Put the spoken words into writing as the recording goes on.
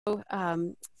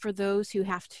For those who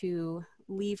have to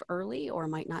leave early or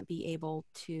might not be able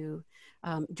to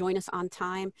join us on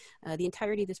time, the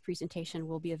entirety of this presentation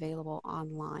will be available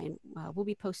online. We'll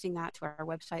be posting that to our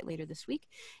website later this week,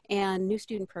 and new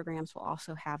student programs will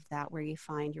also have that where you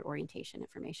find your orientation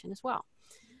information as well.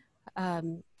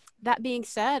 That being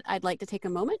said, I'd like to take a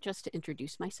moment just to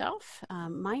introduce myself.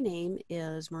 My name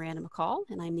is Miranda McCall,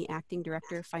 and I'm the Acting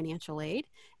Director of Financial Aid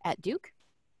at Duke.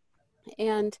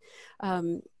 And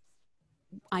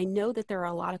I know that there are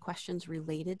a lot of questions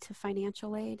related to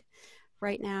financial aid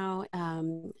right now.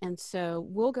 And so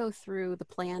we'll go through the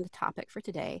planned topic for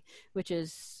today, which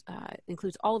is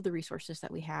includes all of the resources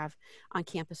that we have on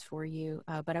campus for you.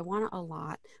 But I want to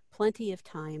allot plenty of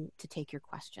time to take your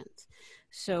questions.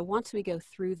 So once we go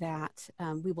through that,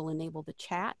 we will enable the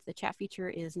chat. The chat feature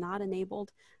is not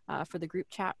enabled for the group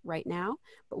chat right now,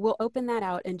 but we'll open that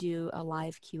out and do a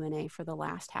live Q&A for the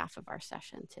last half of our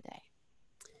session today.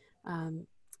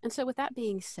 And so with that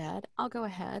being said, I'll go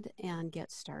ahead and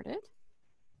get started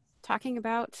talking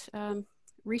about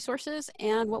resources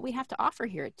and what we have to offer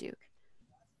here at Duke.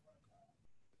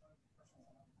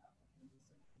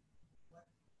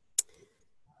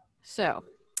 So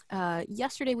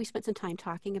yesterday we spent some time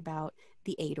talking about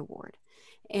the AID Award.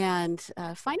 And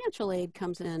financial aid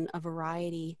comes in a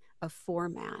variety of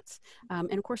formats.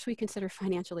 And of course we consider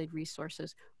financial aid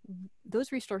resources.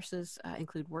 Those resources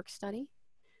include work study,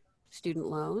 student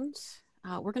loans.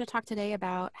 We're going to talk today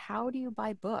about how do you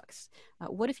buy books?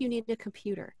 What if you need a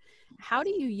computer? How do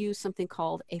you use something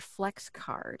called a flex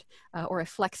card or a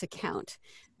flex account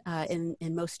in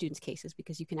most students' cases,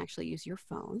 because you can actually use your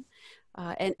phone,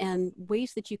 and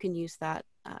ways that you can use that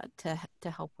to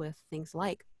help with things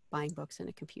like buying books and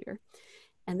a computer.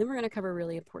 And then we're going to cover a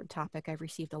really important topic I've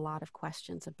received a lot of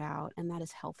questions about, and that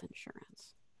is health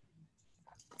insurance.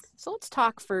 So let's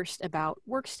talk first about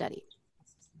work study.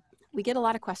 We get a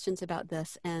lot of questions about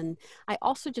this, and I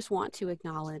also just want to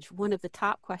acknowledge one of the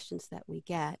top questions that we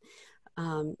get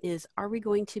is, are we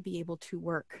going to be able to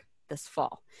work this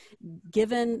fall?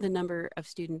 Given the number of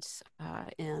students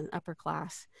in upper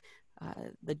class,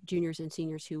 the juniors and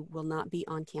seniors who will not be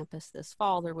on campus this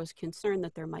fall, there was concern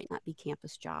that there might not be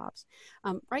campus jobs.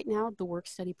 Right now, the work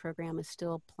study program is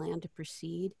still planned to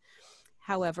proceed.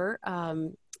 However,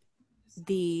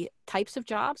 the types of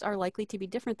jobs are likely to be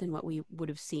different than what we would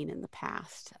have seen in the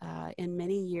past. In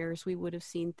many years, we would have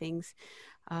seen things,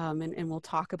 and we'll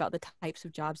talk about the types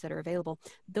of jobs that are available.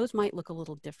 Those might look a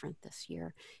little different this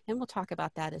year, and we'll talk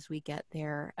about that as we get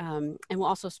there. And we'll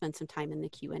also spend some time in the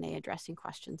Q&A addressing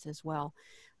questions as well.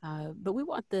 But we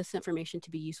want this information to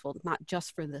be useful, not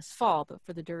just for this fall, but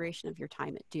for the duration of your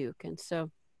time at Duke. And so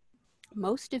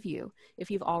most of you, if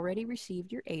you've already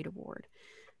received your AID award,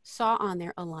 saw on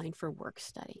there a line for work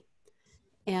study.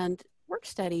 And work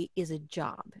study is a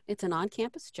job. It's an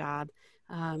on-campus job.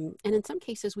 And in some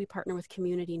cases, we partner with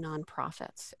community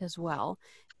nonprofits as well.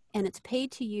 And it's paid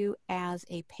to you as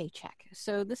a paycheck.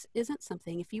 So this isn't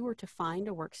something, if you were to find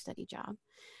a work study job,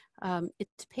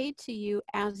 it's paid to you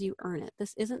as you earn it.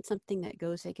 This isn't something that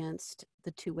goes against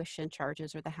the tuition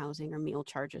charges or the housing or meal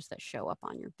charges that show up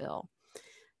on your bill.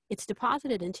 It's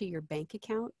deposited into your bank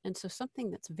account. And so something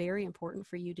that's very important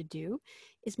for you to do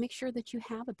is make sure that you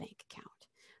have a bank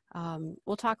account.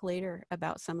 We'll talk later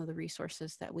about some of the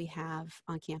resources that we have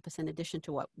on campus in addition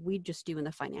to what we just do in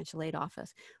the financial aid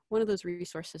office. One of those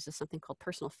resources is something called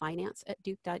personal finance at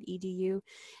duke.edu.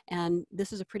 And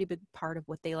this is a pretty big part of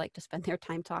what they like to spend their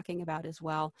time talking about as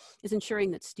well, is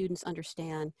ensuring that students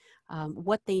understand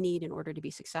what they need in order to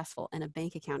be successful. And a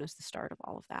bank account is the start of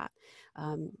all of that.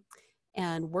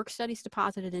 And work studies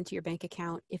deposited into your bank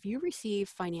account. If you receive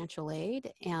financial aid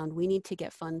and we need to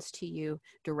get funds to you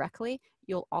directly,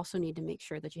 you'll also need to make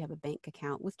sure that you have a bank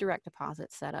account with direct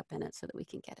deposit set up in it so that we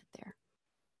can get it there.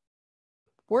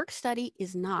 Work study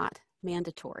is not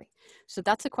mandatory. So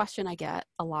that's a question I get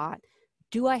a lot.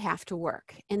 Do I have to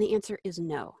work? And the answer is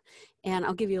no. And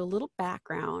I'll give you a little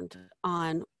background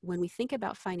on when we think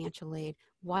about financial aid,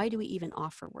 why do we even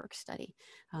offer work study?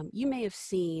 You may have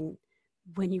seen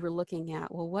when you were looking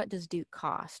at, well, what does Duke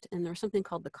cost? And there's something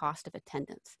called the cost of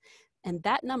attendance. And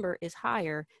that number is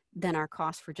higher than our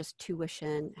cost for just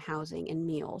tuition, housing, and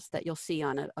meals that you'll see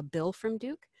on a bill from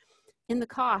Duke. In the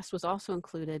cost was also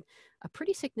included a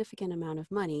pretty significant amount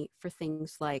of money for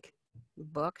things like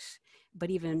books, but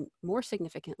even more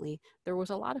significantly, there was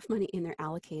a lot of money in there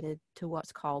allocated to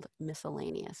what's called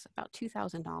miscellaneous, about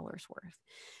 $2,000 worth.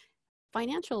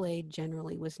 Financial aid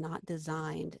generally was not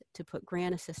designed to put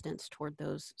grant assistance toward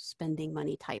those spending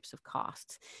money types of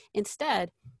costs.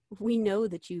 Instead, we know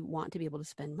that you want to be able to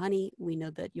spend money. We know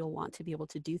that you'll want to be able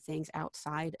to do things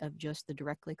outside of just the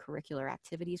directly curricular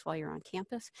activities while you're on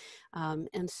campus.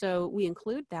 And so we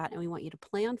include that and we want you to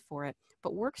plan for it.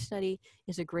 But work study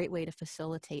is a great way to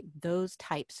facilitate those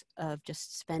types of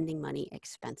just spending money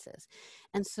expenses.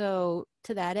 And so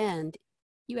to that end,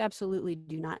 you absolutely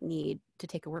do not need to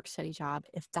take a work study job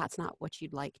if that's not what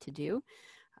you'd like to do.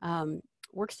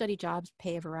 Work study jobs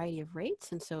pay a variety of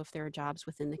rates, and so if there are jobs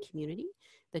within the community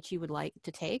that you would like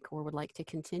to take or would like to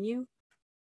continue,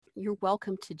 you're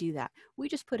welcome to do that. We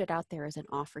just put it out there as an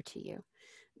offer to you.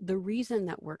 The reason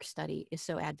that work study is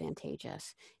so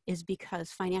advantageous is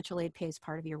because financial aid pays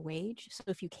part of your wage. So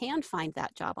if you can find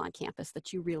that job on campus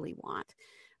that you really want,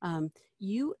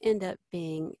 you end up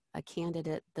being a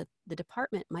candidate that the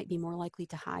department might be more likely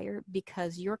to hire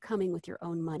because you're coming with your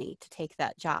own money to take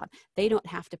that job. They don't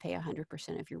have to pay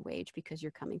 100% of your wage because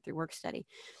you're coming through work study.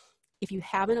 If you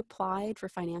haven't applied for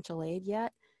financial aid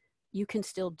yet, you can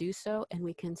still do so, and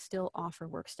we can still offer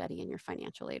work study in your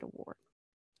financial aid award.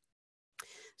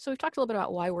 So we've talked a little bit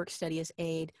about why work study is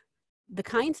aid, the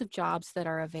kinds of jobs that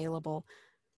are available.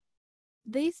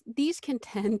 These can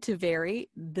tend to vary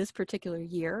this particular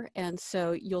year. And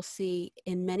so you'll see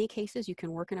in many cases, you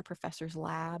can work in a professor's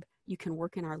lab, you can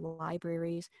work in our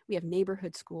libraries. We have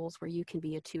neighborhood schools where you can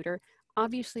be a tutor.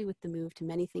 Obviously, with the move to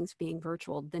many things being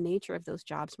virtual, the nature of those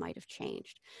jobs might have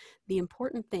changed. The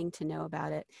important thing to know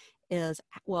about it is,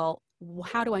 well,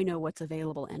 how do I know what's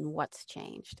available and what's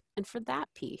changed? And for that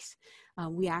piece,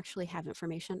 we actually have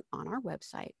information on our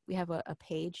website. We have a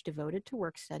page devoted to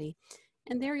work study.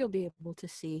 And there you'll be able to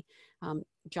see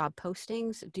job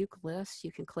postings, Duke lists.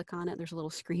 You can click on it. There's a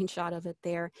little screenshot of it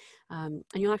there. And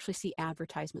you'll actually see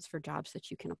advertisements for jobs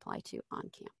that you can apply to on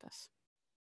campus.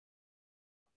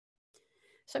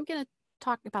 So I'm going to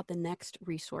talk about the next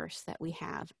resource that we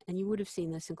have. And you would have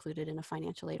seen this included in a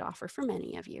financial aid offer for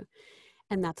many of you.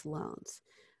 And that's loans.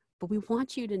 But we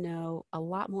want you to know a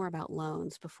lot more about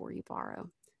loans before you borrow.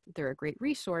 They're a great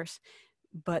resource,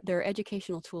 but there are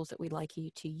educational tools that we'd like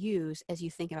you to use as you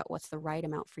think about what's the right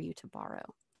amount for you to borrow.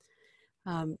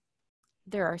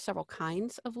 There are several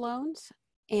kinds of loans,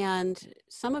 and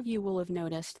some of you will have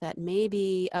noticed that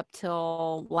maybe up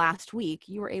till last week,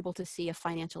 you were able to see a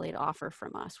financial aid offer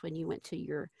from us when you went to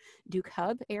your Duke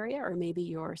Hub area or maybe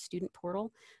your student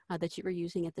portal that you were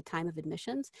using at the time of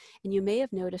admissions. And you may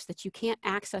have noticed that you can't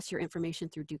access your information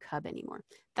through Duke Hub anymore.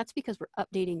 That's because we're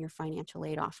updating your financial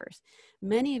aid offers.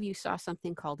 Many of you saw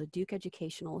something called a Duke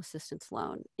Educational Assistance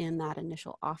Loan in that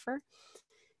initial offer.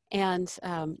 And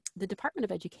the Department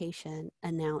of Education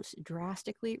announced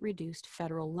drastically reduced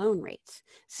federal loan rates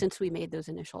since we made those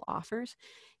initial offers.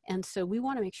 And so we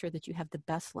want to make sure that you have the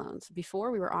best loans. Before,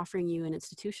 we were offering you an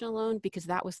institutional loan because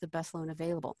that was the best loan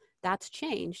available. That's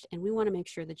changed, and we want to make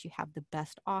sure that you have the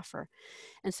best offer.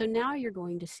 And so now you're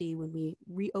going to see when we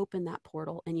reopen that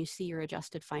portal and you see your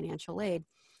adjusted financial aid,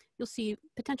 you'll see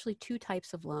potentially two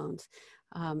types of loans.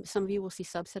 Some of you will see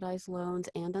subsidized loans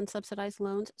and unsubsidized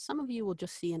loans. Some of you will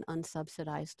just see an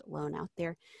unsubsidized loan out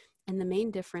there. And the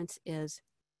main difference is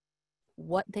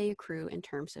what they accrue in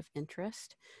terms of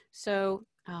interest. So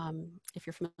if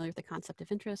you're familiar with the concept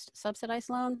of interest, subsidized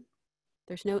loan,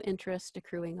 there's no interest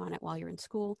accruing on it while you're in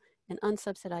school. An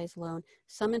unsubsidized loan,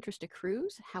 some interest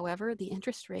accrues. However, the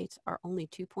interest rates are only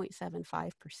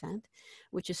 2.75%,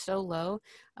 which is so low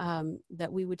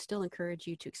that we would still encourage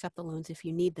you to accept the loans if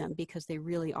you need them because they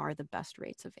really are the best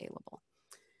rates available.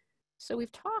 So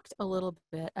we've talked a little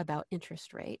bit about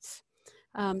interest rates.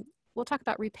 We'll talk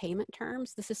about repayment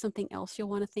terms. This is something else you'll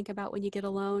want to think about when you get a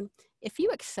loan. If you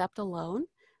accept a loan,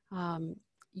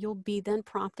 you'll be then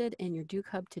prompted in your Duke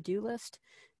Hub to-do list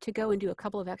to go and do a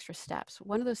couple of extra steps.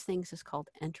 One of those things is called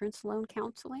entrance loan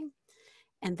counseling,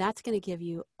 and that's going to give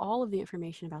you all of the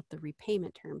information about the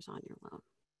repayment terms on your loan.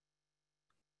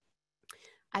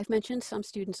 I've mentioned some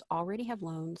students already have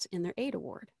loans in their aid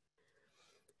award.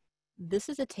 This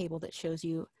is a table that shows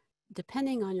you,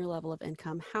 depending on your level of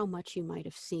income, how much you might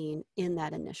have seen in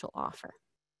that initial offer.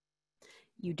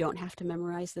 You don't have to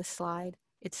memorize this slide.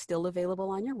 It's still available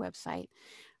on your website,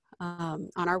 on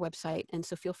our website, and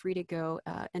so feel free to go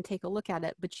and take a look at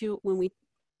it. But when we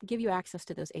give you access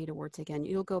to those aid awards again,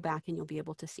 you'll go back and you'll be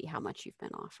able to see how much you've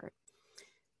been offered.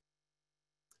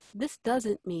 This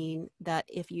doesn't mean that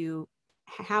if you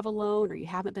have a loan or you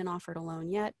haven't been offered a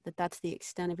loan yet, that's the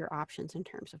extent of your options in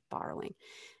terms of borrowing.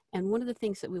 And one of the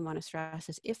things that we want to stress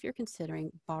is if you're considering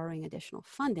borrowing additional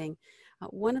funding,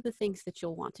 one of the things that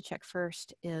you'll want to check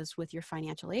first is with your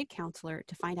financial aid counselor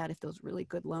to find out if those really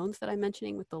good loans that I'm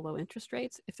mentioning with the low interest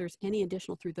rates, if there's any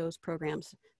additional through those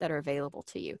programs that are available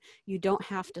to you. You don't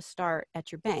have to start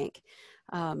at your bank.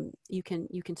 You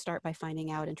can start by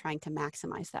finding out and trying to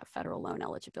maximize that federal loan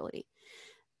eligibility.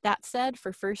 That said,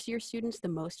 for first-year students, the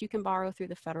most you can borrow through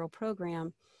the federal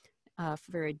program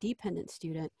for a dependent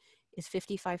student is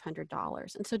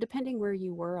 $5,500. And so depending where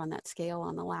you were on that scale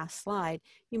on the last slide,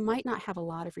 you might not have a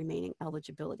lot of remaining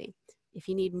eligibility. If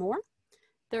you need more,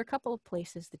 there are a couple of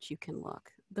places that you can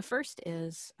look. The first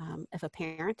is if a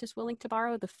parent is willing to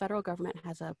borrow, the federal government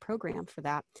has a program for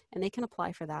that, and they can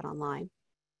apply for that online.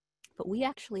 But we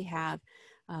actually have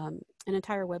an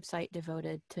entire website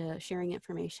devoted to sharing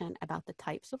information about the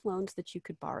types of loans that you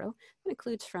could borrow. That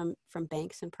includes from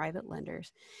banks and private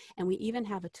lenders. And we even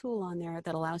have a tool on there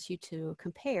that allows you to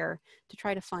compare to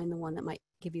try to find the one that might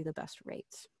give you the best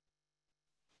rates.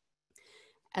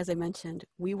 As I mentioned,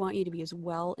 we want you to be as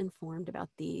well informed about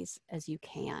these as you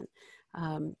can.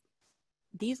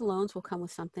 These loans will come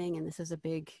with something, and this is a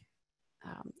big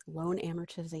loan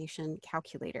amortization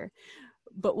calculator,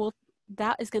 but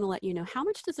that is going to let you know how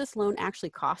much does this loan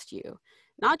actually cost you,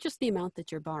 not just the amount that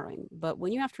you're borrowing, but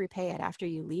when you have to repay it after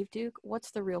you leave Duke,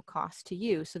 what's the real cost to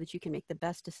you so that you can make the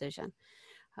best decision.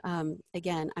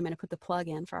 Again, I'm going to put the plug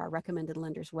in for our recommended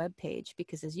lenders webpage,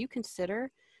 because as you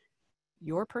consider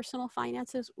your personal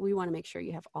finances, we want to make sure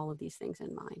you have all of these things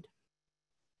in mind.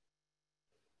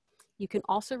 You can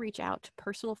also reach out to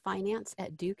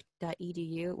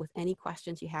personalfinance@duke.edu with any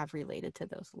questions you have related to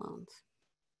those loans.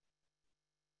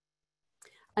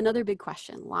 Another big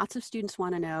question, lots of students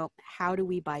want to know, how do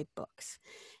we buy books?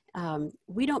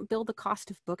 We don't bill the cost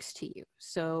of books to you.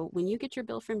 So when you get your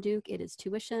bill from Duke, it is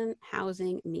tuition,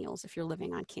 housing, meals if you're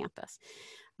living on campus.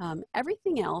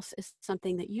 Everything else is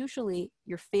something that usually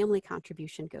your family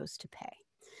contribution goes to pay.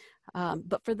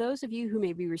 But for those of you who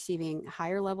may be receiving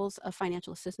higher levels of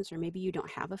financial assistance, or maybe you don't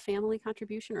have a family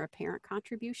contribution or a parent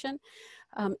contribution,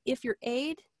 if your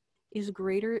aid is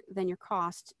greater than your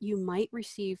costs, you might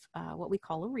receive what we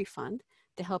call a refund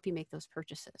to help you make those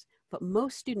purchases. But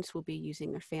most students will be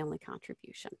using their family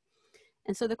contribution.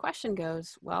 And so the question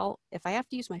goes, well, if I have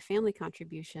to use my family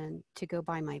contribution to go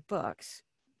buy my books,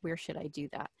 where should I do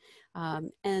that?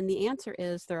 And the answer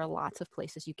is there are lots of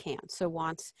places you can. So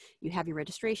once you have your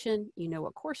registration, you know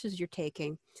what courses you're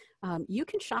taking, you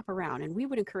can shop around, and we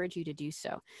would encourage you to do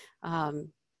so.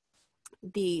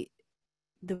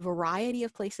 The variety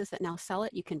of places that now sell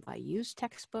it, you can buy used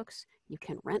textbooks, you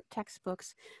can rent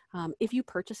textbooks. If you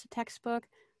purchase a textbook,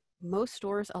 most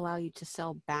stores allow you to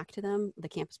sell back to them. The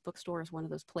campus bookstore is one of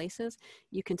those places.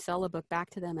 You can sell a book back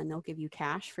to them and they'll give you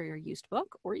cash for your used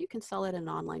book, or you can sell it at an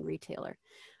online retailer.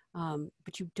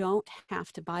 But you don't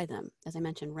have to buy them. As I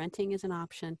mentioned, renting is an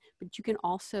option, but you can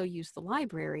also use the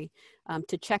library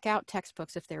to check out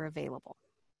textbooks if they're available.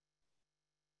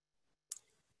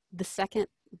 The second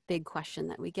big question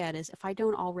that we get is, if I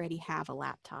don't already have a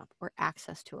laptop or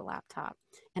access to a laptop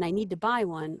and I need to buy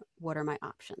one, what are my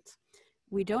options?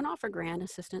 We don't offer grant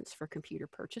assistance for computer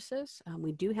purchases.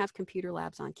 We do have computer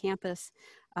labs on campus.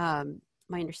 My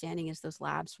understanding is those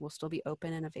labs will still be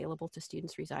open and available to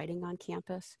students residing on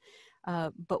campus.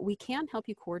 But we can help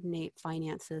you coordinate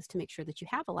finances to make sure that you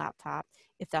have a laptop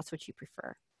if that's what you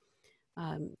prefer.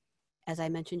 As I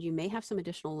mentioned, you may have some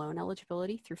additional loan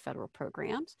eligibility through federal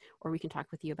programs, or we can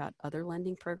talk with you about other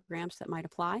lending programs that might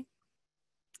apply.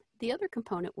 The other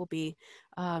component will be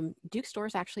Duke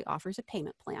Stores actually offers a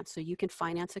payment plan, so you can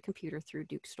finance a computer through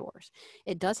Duke Stores.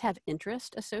 It does have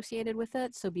interest associated with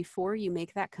it, so before you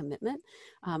make that commitment,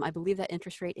 I believe that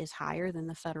interest rate is higher than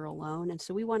the federal loan, and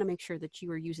so we want to make sure that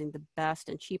you are using the best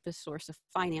and cheapest source of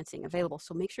financing available,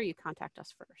 so make sure you contact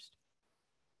us first.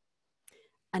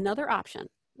 Another option,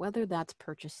 whether that's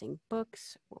purchasing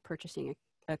books or purchasing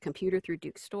a computer through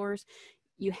Duke Stores,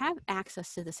 you have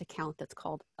access to this account that's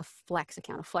called a Flex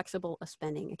account, a flexible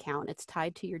spending account. It's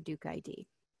tied to your Duke ID.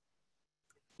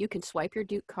 You can swipe your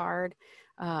Duke card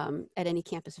at any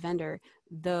campus vendor,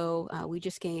 though we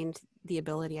just gained the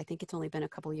ability, I think it's only been a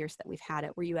couple of years that we've had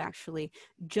it, where you actually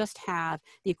just have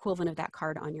the equivalent of that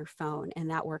card on your phone, and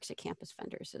that works at campus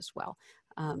vendors as well.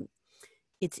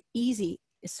 It's easy,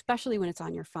 especially when it's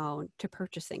on your phone, to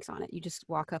purchase things on it. You just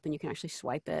walk up and you can actually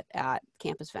swipe it at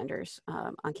campus vendors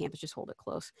on campus, just hold it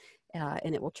close,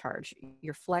 and it will charge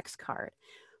your Flex card.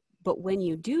 But when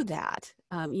you do that,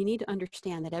 you need to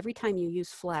understand that every time you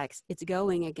use Flex, it's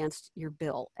going against your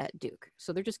bill at Duke.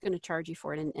 So they're just going to charge you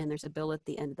for it, and there's a bill at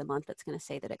the end of the month that's going to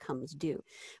say that it comes due.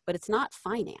 But it's not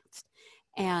financed.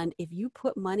 And if you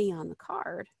put money on the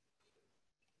card,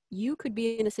 you could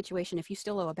be in a situation, if you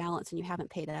still owe a balance and you haven't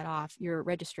paid that off, your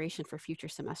registration for future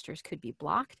semesters could be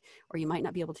blocked, or you might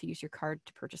not be able to use your card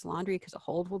to purchase laundry because a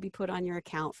hold will be put on your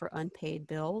account for unpaid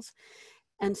bills.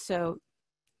 And so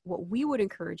what we would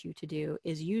encourage you to do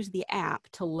is use the app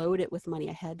to load it with money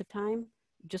ahead of time,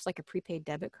 just like a prepaid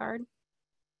debit card.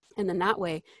 And then that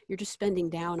way, you're just spending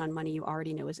down on money you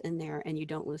already know is in there, and you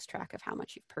don't lose track of how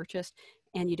much you've purchased,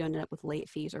 and you don't end up with late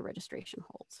fees or registration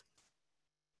holds.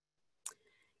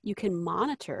 You can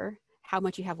monitor how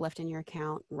much you have left in your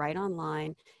account right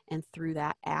online and through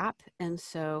that app. And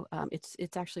so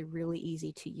it's actually really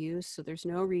easy to use. So there's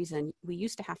no reason. We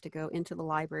used to have to go into the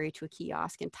library to a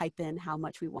kiosk and type in how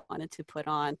much we wanted to put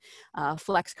on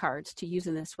flex cards to use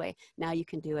in this way. Now you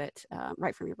can do it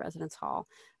right from your residence hall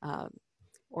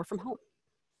or from home.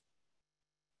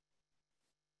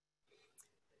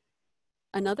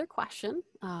 Another question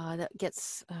that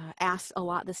gets asked a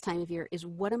lot this time of year is,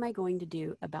 what am I going to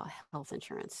do about health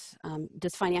insurance?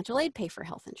 Does financial aid pay for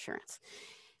health insurance?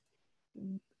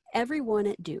 Everyone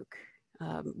at Duke,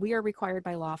 we are required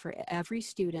by law for every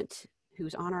student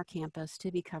who's on our campus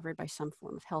to be covered by some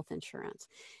form of health insurance.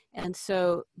 And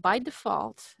so by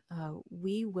default,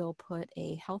 we will put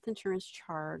a health insurance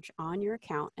charge on your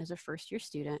account as a first-year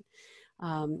student,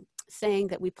 saying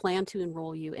that we plan to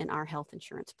enroll you in our health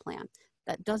insurance plan.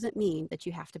 That doesn't mean that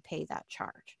you have to pay that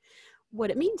charge.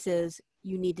 What it means is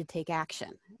you need to take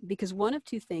action, because one of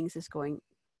two things is going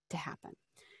to happen.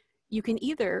 You can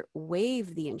either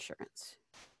waive the insurance,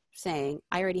 saying,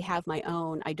 I already have my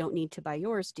own, I don't need to buy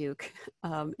yours, Duke,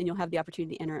 and you'll have the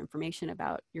opportunity to enter information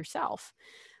about yourself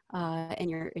and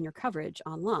your coverage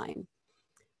online.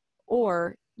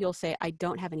 Or you'll say, I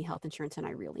don't have any health insurance and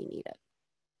I really need it.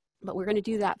 But we're going to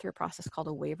do that through a process called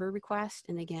a waiver request.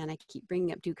 And again, I keep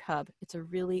bringing up Duke Hub. It's a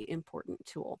really important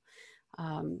tool.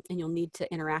 And you'll need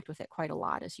to interact with it quite a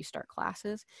lot as you start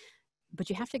classes. But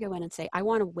you have to go in and say, I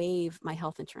want to waive my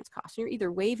health insurance costs. And you're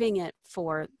either waiving it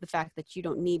for the fact that you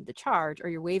don't need the charge, or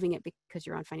you're waiving it because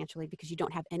you're on financial aid because you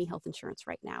don't have any health insurance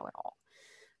right now at all.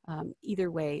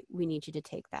 Either way, we need you to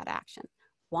take that action.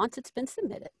 Once it's been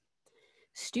submitted,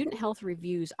 Student Health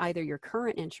reviews either your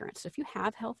current insurance. So if you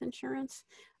have health insurance,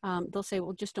 they'll say,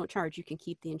 well, just don't charge. You can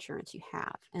keep the insurance you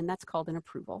have. And that's called an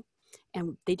approval.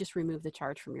 And they just remove the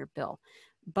charge from your bill.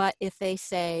 But if they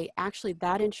say, actually,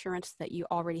 that insurance that you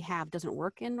already have doesn't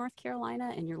work in North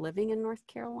Carolina and you're living in North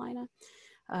Carolina,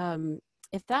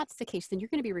 if that's the case, then you're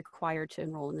going to be required to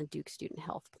enroll in the Duke Student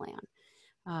Health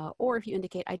Plan. Or if you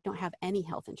indicate, I don't have any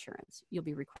health insurance, you'll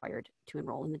be required to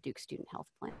enroll in the Duke Student Health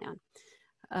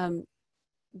Plan.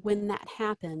 When that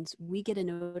happens, we get a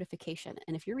notification.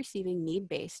 And if you're receiving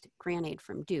need-based grant aid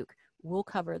from Duke, we'll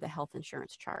cover the health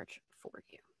insurance charge for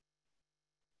you.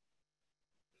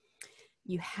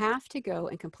 You have to go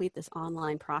and complete this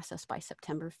online process by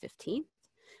September 15th.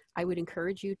 I would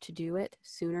encourage you to do it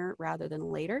sooner rather than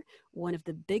later. One of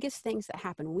the biggest things that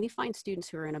happen when we find students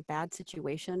who are in a bad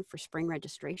situation for spring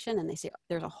registration and they say,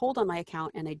 there's a hold on my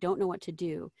account and I don't know what to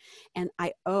do, and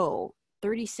I owe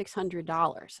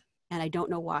 $3,600 and I don't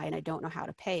know why and I don't know how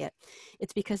to pay it,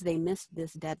 it's because they missed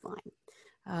this deadline.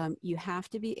 You have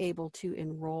to be able to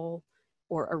enroll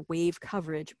or waive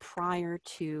coverage prior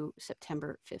to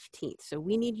September 15th. So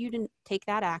we need you to take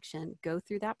that action, go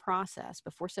through that process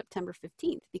before September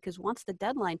 15th, because once the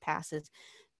deadline passes,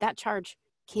 that charge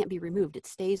can't be removed. It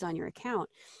stays on your account.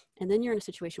 And then you're in a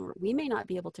situation where we may not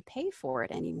be able to pay for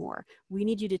it anymore. We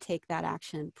need you to take that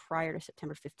action prior to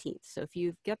September 15th. So if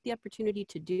you've got the opportunity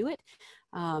to do it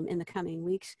in the coming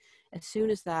weeks, as soon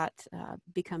as that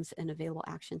becomes an available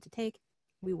action to take,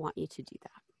 we want you to do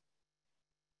that.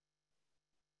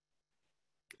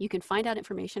 You can find out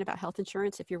information about health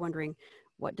insurance if you're wondering,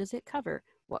 what does it cover?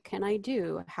 What can I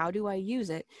do? How do I use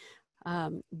it?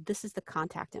 This is the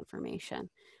contact information.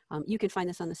 You can find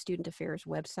this on the Student Affairs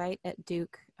website at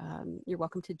Duke. You're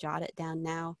welcome to jot it down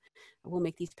now. We'll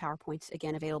make these PowerPoints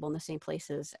again available in the same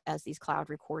places as these cloud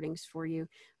recordings for you.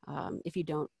 If you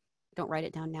don't write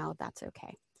it down now, that's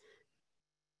okay.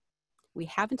 We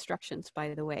have instructions,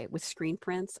 by the way, with screen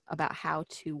prints about how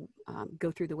to go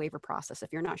through the waiver process.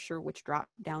 If you're not sure which drop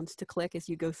downs to click as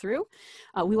you go through,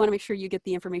 we want to make sure you get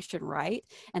the information right.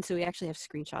 And so we actually have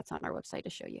screenshots on our website to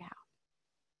show you how.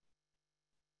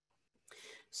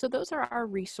 So those are our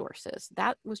resources.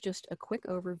 That was just a quick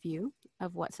overview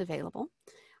of what's available.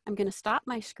 I'm going to stop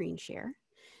my screen share.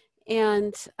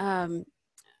 And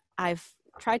I've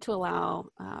tried to allow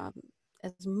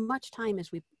as much time as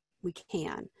we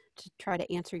can to try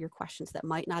to answer your questions that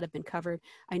might not have been covered.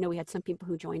 I know we had some people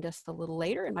who joined us a little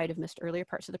later and might have missed earlier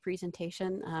parts of the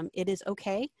presentation. It is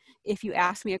okay if you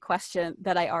ask me a question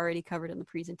that I already covered in the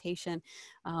presentation.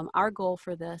 Our goal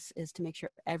for this is to make sure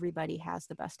everybody has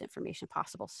the best information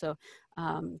possible. So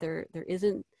there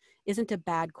isn't a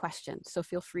bad question. So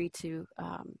feel free to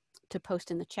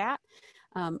post in the chat.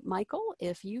 Michael,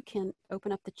 if you can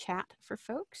open up the chat for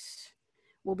folks,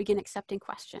 we'll begin accepting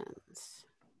questions.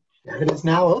 It is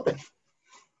now open.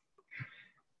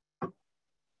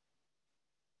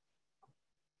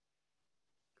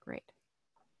 Great.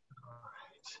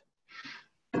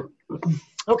 All right.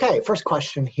 Okay, first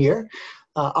question here.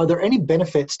 Are there any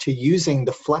benefits to using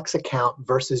the Flex account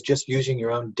versus just using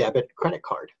your own debit credit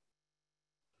card?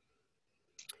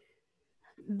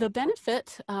 The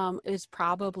benefit is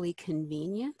probably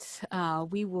convenience.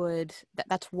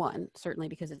 That's one, certainly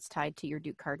because it's tied to your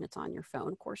Duke card and it's on your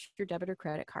phone. Of course, your debit or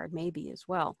credit card may be as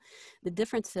well. The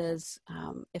difference is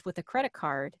if with a credit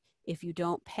card, if you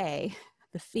don't pay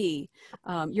the fee,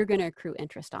 you're going to accrue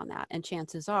interest on that. And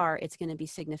chances are it's going to be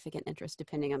significant interest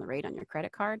depending on the rate on your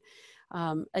credit card.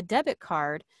 A debit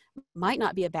card might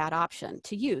not be a bad option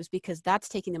to use because that's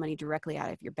taking the money directly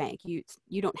out of your bank.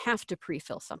 You don't have to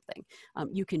pre-fill something.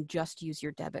 You can just use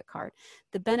your debit card.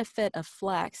 The benefit of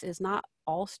Flex is not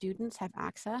all students have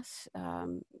access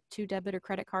to debit or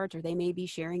credit cards, or they may be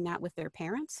sharing that with their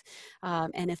parents.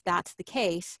 And if that's the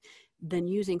case, then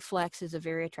using Flex is a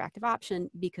very attractive option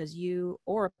because you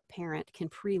or a parent can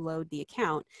preload the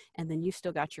account and then you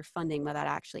still got your funding without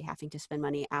actually having to spend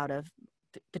money out of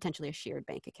potentially a shared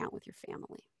bank account with your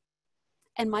family.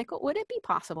 And Michael, would it be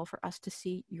possible for us to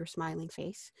see your smiling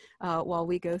face while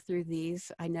we go through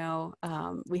these? I know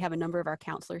we have a number of our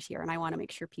counselors here and I want to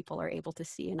make sure people are able to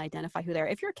see and identify who they are.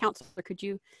 If you're a counselor, could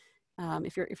you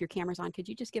if your camera's on, could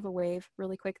you just give a wave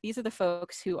really quick? These are the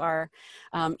folks who are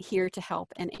here to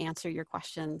help and answer your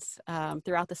questions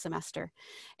throughout the semester.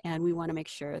 And we want to make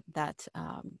sure that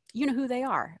you know who they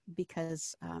are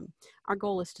because our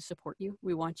goal is to support you.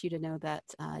 We want you to know that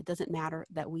it doesn't matter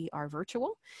that we are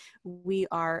virtual. We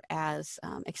are as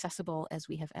accessible as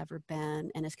we have ever been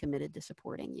and as committed to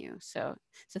supporting you. So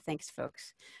thanks,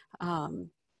 folks.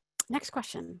 Next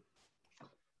question.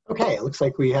 Okay, it looks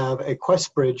like we have a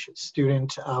QuestBridge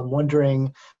student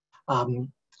wondering,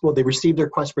 well, they received their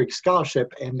QuestBridge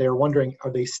scholarship and they're wondering,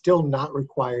 are they still not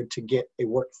required to get a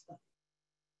work study?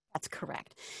 That's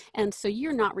correct. And so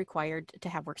you're not required to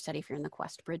have work study if you're in the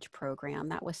QuestBridge program.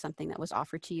 That was something that was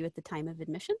offered to you at the time of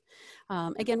admission.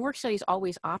 Again, work study is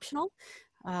always optional.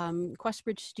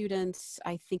 QuestBridge students,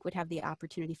 I think, would have the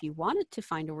opportunity, if you wanted to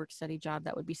find a work study job,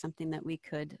 that would be something that we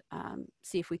could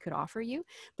see if we could offer you,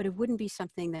 but it wouldn't be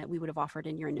something that we would have offered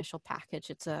in your initial package.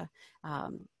 It's a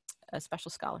special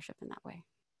scholarship in that way.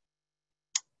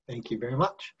 Thank you very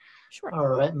much. Sure. All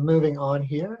right, moving on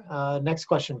here. Next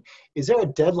question. Is there a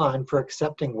deadline for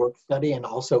accepting work study and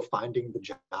also finding the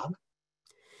job?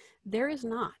 There is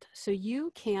not. So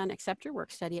you can accept your work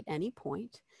study at any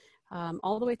point.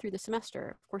 All the way through the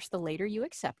semester. Of course, the later you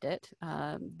accept it,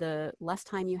 the less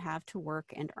time you have to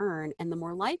work and earn, and the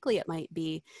more likely it might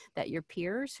be that your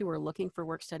peers who are looking for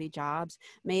work-study jobs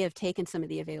may have taken some of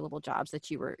the available jobs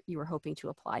that you were hoping to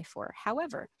apply for.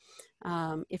 However,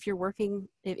 if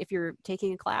you're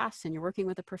taking a class and you're working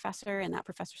with a professor and that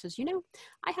professor says, you know,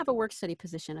 I have a work-study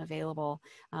position available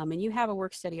and you have a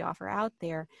work-study offer out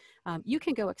there, you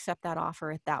can go accept that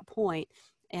offer at that point.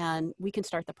 And we can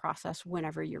start the process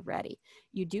whenever you're ready.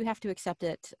 You do have to accept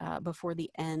it before the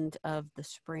end of the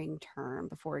spring term,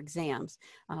 before exams,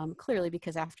 clearly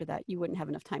because after that you wouldn't have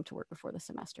enough time to work before the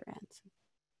semester ends.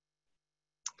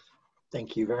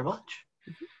 Thank you very much.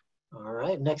 Mm-hmm. All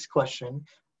right, next question.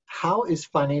 How is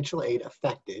financial aid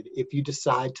affected if you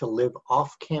decide to live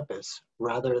off campus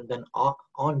rather than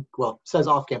well, it says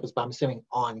off campus, but I'm assuming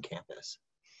on campus?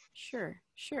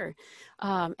 Sure.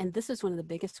 And this is one of the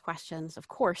biggest questions, of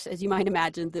course, as you might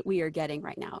imagine, that we are getting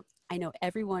right now. I know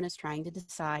everyone is trying to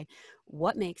decide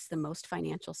what makes the most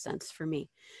financial sense for me.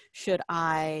 Should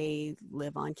I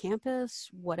live on campus?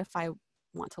 What if I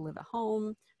want to live at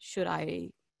home? Should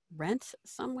I rent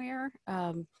somewhere?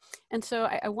 And so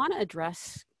I want to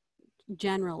address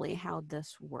generally how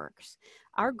this works.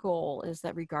 Our goal is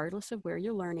that regardless of where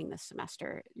you're learning this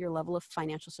semester, your level of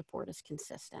financial support is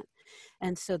consistent.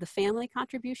 And so the family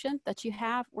contribution that you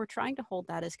have, we're trying to hold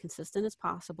that as consistent as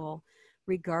possible,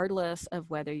 regardless of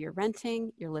whether you're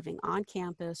renting, you're living on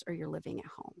campus, or you're living at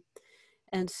home.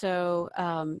 And so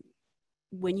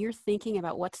when you're thinking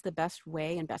about what's the best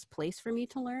way and best place for me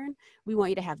to learn, we want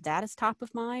you to have that as top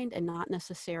of mind and not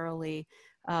necessarily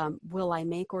will I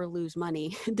make or lose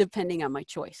money depending on my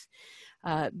choice.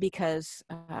 Because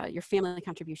your family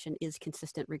contribution is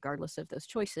consistent regardless of those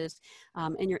choices,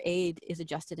 and your aid is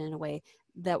adjusted in a way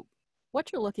that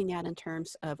what you're looking at in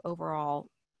terms of overall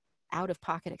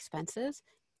out-of-pocket expenses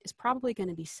is probably going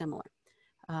to be similar.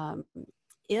 Um,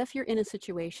 if you're in a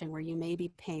situation where you may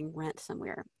be paying rent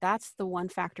somewhere, that's the one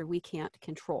factor we can't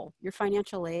control. Your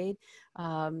financial aid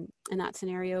in that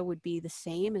scenario would be the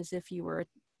same as if you were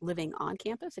living on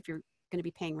campus, if you're going to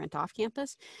be paying rent off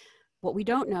campus. What we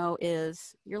don't know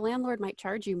is your landlord might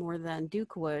charge you more than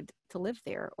Duke would to live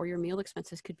there, or your meal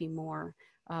expenses could be more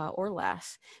or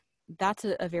less. That's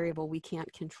a variable we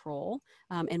can't control,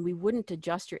 and we wouldn't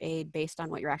adjust your aid based on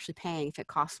what you're actually paying if it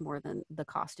costs more than the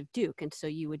cost of Duke. And so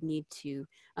you would need to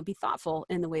be thoughtful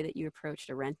in the way that you approached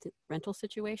a rental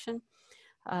situation.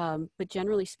 But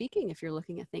generally speaking, if you're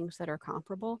looking at things that are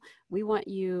comparable, we want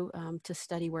you to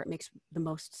study where it makes the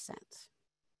most sense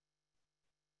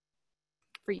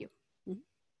for you.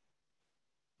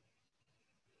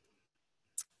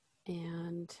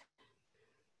 And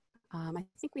I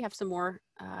think we have some more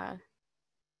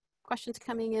questions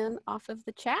coming in off of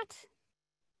the chat.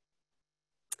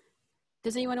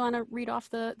 Does anyone want to read off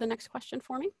the next question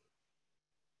for me?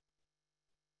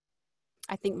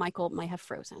 I think Michael might have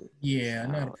frozen. Yeah,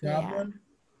 so, not a problem.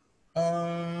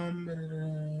 Yeah.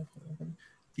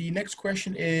 The next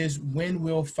question is, when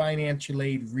will financial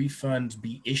aid refunds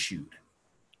be issued?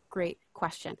 Great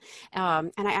question.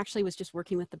 And I actually was just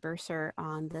working with the bursar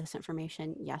on this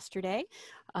information yesterday.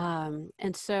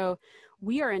 And so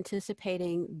we are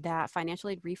anticipating that financial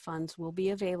aid refunds will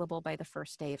be available by the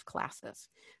first day of classes.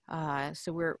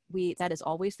 So that is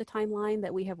always the timeline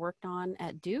that we have worked on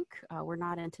at Duke. We're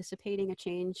not anticipating a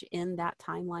change in that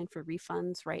timeline for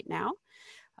refunds right now.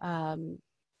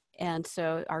 And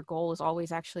so our goal is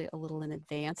always actually a little in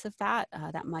advance of that.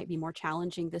 That might be more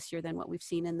challenging this year than what we've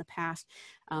seen in the past,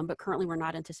 but currently we're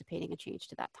not anticipating a change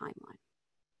to that timeline.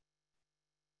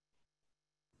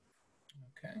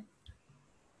 Okay.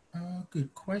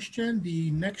 Good question.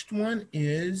 The next one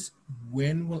is,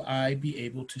 when will I be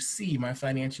able to see my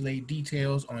financial aid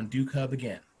details on Duke Hub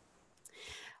again?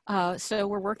 So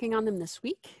we're working on them this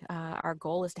week. Our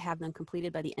goal is to have them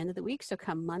completed by the end of the week. So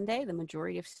come Monday, the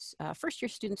majority of first-year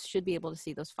students should be able to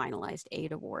see those finalized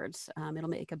aid awards. It'll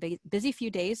make a busy few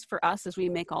days for us as we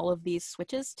make all of these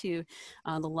switches to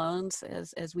the loans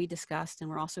as we discussed. And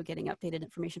we're also getting updated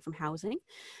information from housing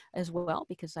as well,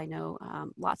 because I know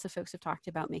lots of folks have talked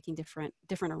about making different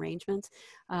arrangements.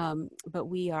 But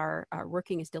we are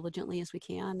working as diligently as we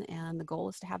can. And the goal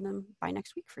is to have them by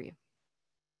next week for you.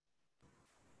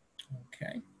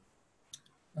 Okay.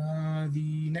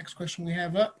 The next question we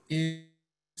have up is,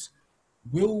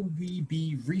 will we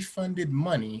be refunded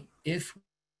money if we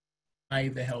buy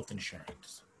the health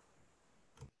insurance?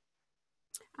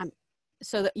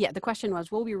 The question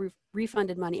was, will we be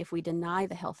refunded money if we deny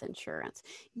the health insurance?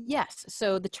 Yes.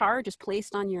 So the charge is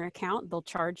placed on your account. They'll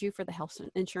charge you for the health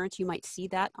insurance. You might see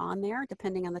that on there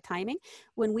depending on the timing.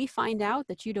 When we find out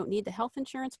that you don't need the health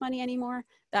insurance money anymore,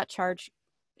 that charge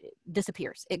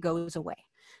disappears. It goes away.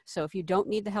 So if you don't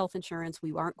need the health insurance,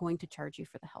 we aren't going to charge you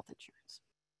for the health insurance.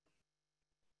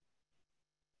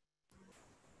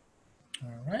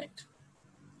 All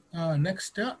right.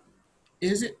 Next up,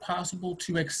 is it possible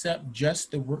to accept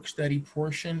just the work study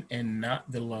portion and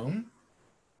not the loan?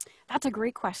 That's a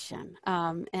great question.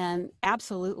 And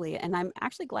absolutely. And I'm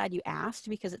actually glad you asked,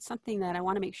 because it's something that I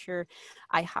want to make sure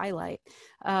I highlight.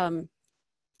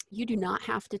 You do not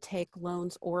have to take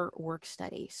loans or work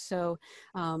study. So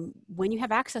when you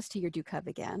have access to your Duke Hub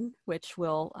again, which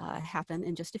will happen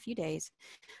in just a few days,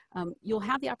 you'll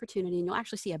have the opportunity, and you'll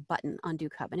actually see a button on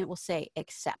Duke Hub, and it will say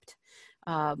accept.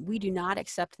 We do not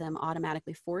accept them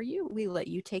automatically for you. We let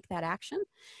you take that action.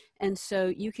 And so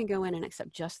you can go in and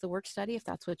accept just the work study if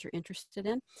that's what you're interested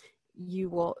in. You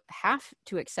will have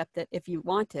to accept it if you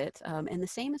want it. And the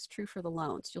same is true for the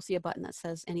loans. You'll see a button that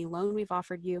says any loan we've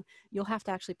offered you. You'll have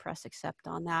to actually press accept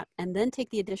on that, and then take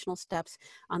the additional steps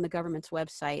on the government's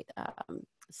website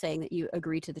saying that you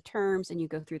agree to the terms and you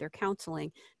go through their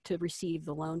counseling to receive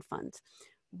the loan funds.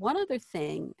 One other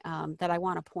thing that I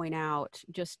want to point out,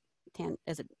 just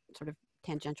as a sort of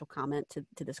tangential comment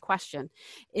to this question,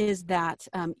 is that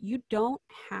you don't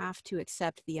have to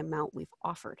accept the amount we've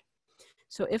offered.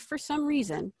 So if for some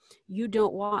reason you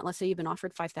don't want, let's say you've been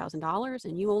offered $5,000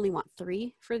 and you only want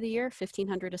three for the year,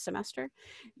 $1,500 a semester,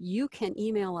 you can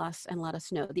email us and let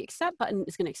us know. The accept button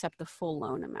is going to accept the full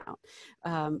loan amount.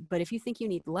 But if you think you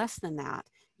need less than that,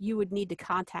 you would need to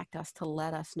contact us to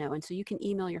let us know. And so you can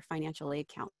email your financial aid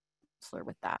counselor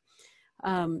with that.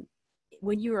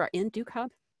 When you are in Duke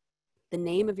Hub, the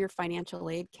name of your financial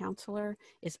aid counselor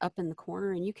is up in the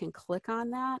corner, and you can click on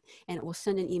that and it will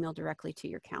send an email directly to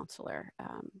your counselor,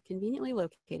 conveniently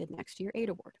located next to your aid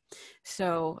award.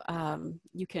 So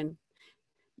you can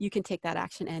take that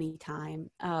action anytime.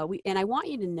 And I want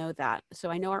you to know that. So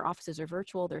I know our offices are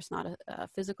virtual. There's not a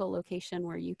physical location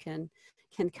where you can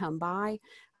come by,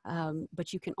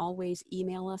 but you can always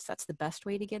email us. That's the best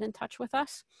way to get in touch with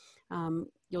us.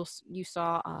 You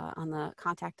saw on the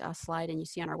contact us slide, and you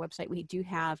see on our website, we do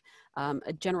have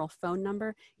a general phone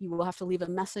number. You will have to leave a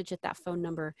message at that phone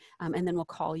number, and then we'll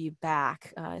call you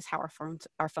back, is how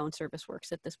our phone service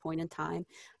works at this point in time.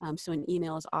 So an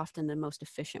email is often the most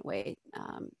efficient way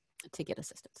to get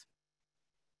assistance.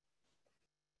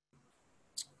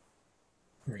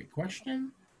 Great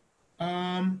question.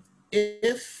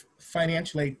 If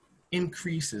financial aid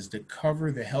increases to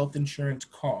cover the health insurance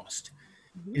cost,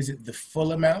 is it the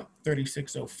full amount,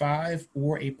 $3,605,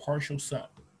 or a partial sum?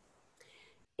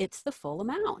 It's the full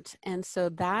amount. And so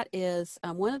that is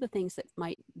one of the things that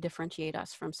might differentiate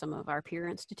us from some of our peer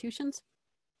institutions.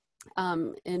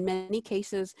 In many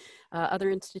cases, other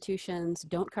institutions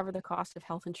don't cover the cost of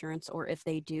health insurance, or if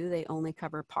they do, they only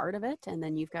cover part of it, and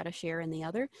then you've got to share in the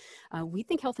other. We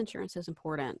think health insurance is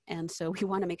important, and so we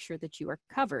want to make sure that you are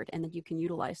covered and that you can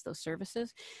utilize those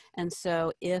services. And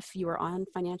so if you are on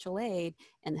financial aid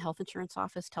and the health insurance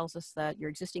office tells us that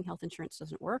your existing health insurance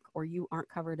doesn't work or you aren't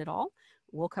covered at all,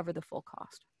 we'll cover the full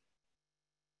cost.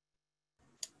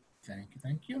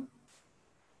 Thank you.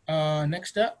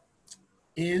 Next up,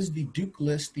 is the Duke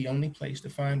List the only place to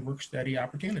find work-study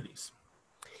opportunities?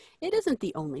 It isn't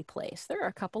the only place. There are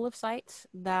a couple of sites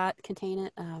that contain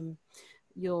it.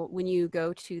 When you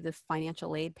go to the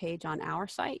financial aid page on our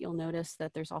site, you'll notice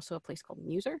that there's also a place called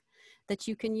Muser that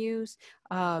you can use.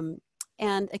 And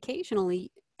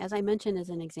occasionally, as I mentioned as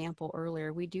an example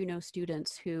earlier, we do know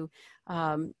students who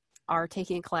are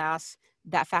taking a class,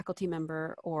 that faculty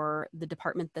member or the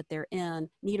department that they're in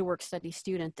need a work-study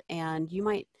student, and you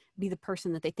might be the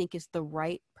person that they think is the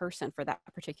right person for that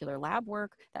particular lab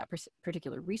work, that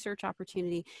particular research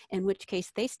opportunity, in which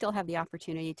case they still have the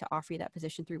opportunity to offer you that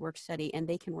position through work study, and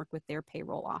they can work with their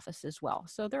payroll office as well.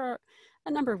 So there are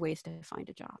a number of ways to find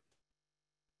a job.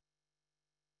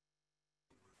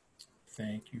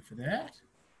 Thank you for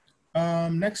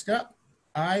that. Next up,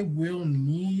 I will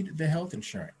need the health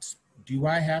insurance. Do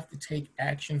I have to take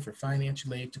action for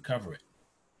financial aid to cover it?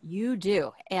 You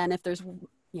do. And if there's,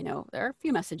 there are a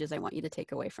few messages I want you to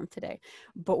take away from today,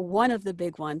 but one of the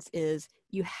big ones is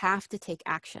you have to take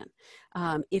action.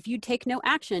 If you take no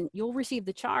action, you'll receive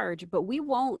the charge, but we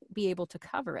won't be able to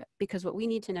cover it, because what we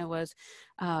need to know is,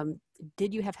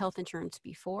 did you have health insurance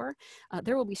before?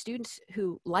 There will be students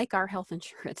who like our health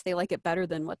insurance. They like it better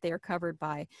than what they are covered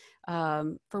by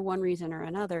for one reason or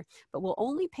another, but we'll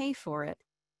only pay for it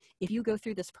if you go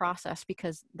through this process,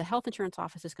 because the health insurance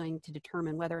office is going to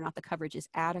determine whether or not the coverage is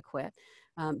adequate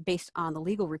based on the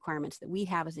legal requirements that we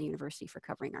have as a university for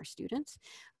covering our students.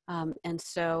 And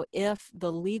so if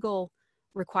the legal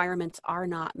requirements are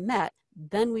not met,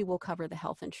 then we will cover the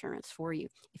health insurance for you.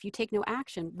 If you take no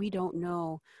action, we don't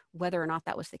know whether or not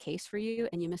that was the case for you,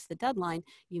 and you miss the deadline,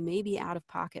 you may be out of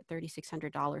pocket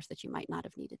 $3,600 that you might not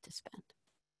have needed to spend.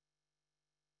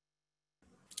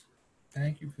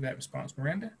 Thank you for that response,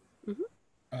 Miranda.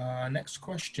 Next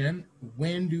question,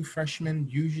 when do freshmen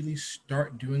usually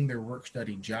start doing their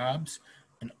work-study jobs?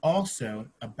 And also,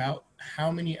 about how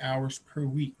many hours per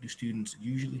week do students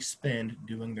usually spend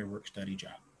doing their work-study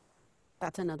job?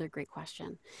 That's another great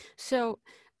question. So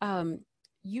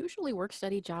usually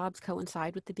work-study jobs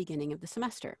coincide with the beginning of the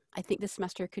semester. I think this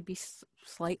semester could be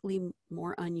slightly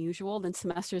more unusual than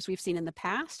semesters we've seen in the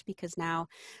past, because now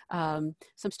some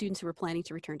students who are planning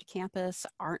to return to campus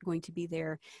aren't going to be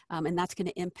there, and that's going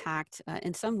to impact,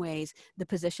 in some ways, the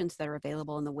positions that are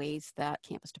available and the ways that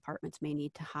campus departments may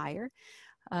need to hire.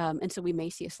 And so we may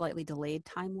see a slightly delayed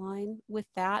timeline with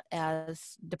that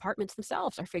as departments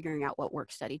themselves are figuring out what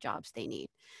work-study jobs they need.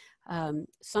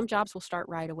 Some jobs will start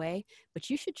right away, but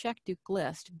you should check Duke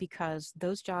List, because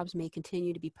those jobs may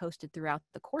continue to be posted throughout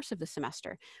the course of the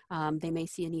semester. They may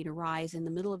see a need arise in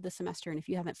the middle of the semester, and if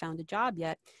you haven't found a job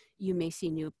yet, you may see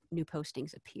new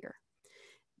postings appear.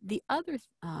 The other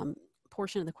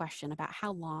portion of the question about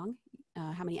how long,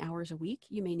 how many hours a week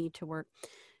you may need to work,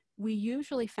 We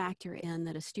usually factor in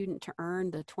that a student to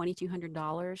earn the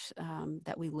 $2,200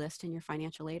 that we list in your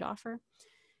financial aid offer.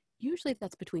 Usually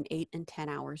that's between 8 and 10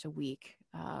 hours a week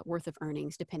worth of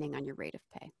earnings, depending on your rate of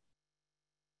pay.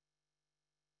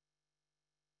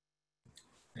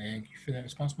 Thank you for that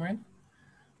response, Miranda.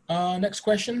 Next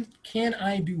question. Can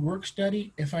I do work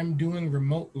study if I'm doing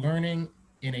remote learning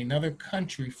in another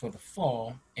country for the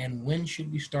fall? And when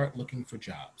should we start looking for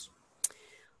jobs?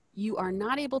 You are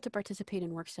not able to participate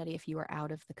in work study if you are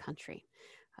out of the country.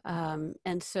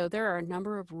 And so there are a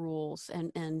number of rules,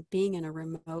 and being in a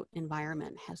remote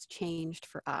environment has changed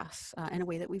for us in a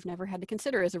way that we've never had to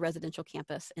consider as a residential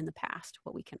campus in the past,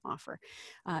 what we can offer.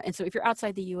 And so if you're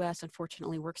outside the US,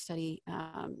 unfortunately, work study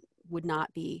would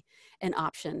not be an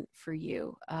option for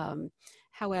you.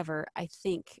 However, I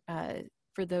think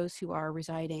for those who are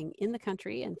residing in the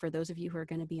country and for those of you who are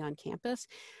going to be on campus,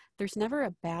 there's never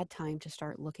a bad time to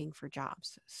start looking for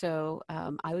jobs. So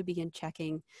I would begin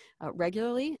checking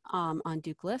regularly on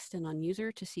Duke List and on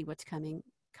User to see what's coming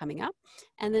up,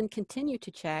 and then continue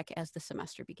to check as the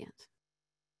semester begins.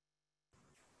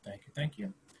 Thank you. Thank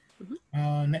you.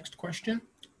 Mm-hmm. Next question.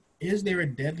 Is there a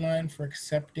deadline for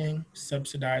accepting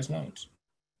subsidized loans?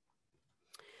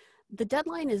 The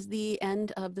deadline is the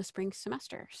end of the spring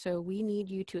semester. So we need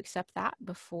you to accept that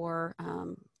before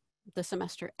the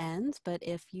semester ends. But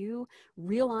if you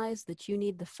realize that you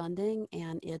need the funding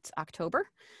and it's October,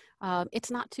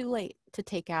 it's not too late to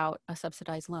take out a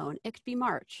subsidized loan. It could be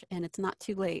March, and it's not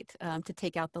too late to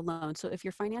take out the loan. So if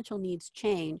your financial needs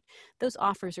change, those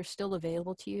offers are still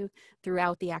available to you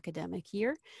throughout the academic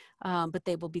year, but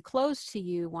they will be closed to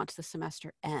you once the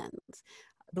semester ends.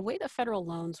 The way that federal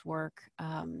loans work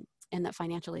and that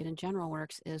financial aid in general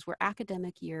works is we're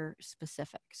academic year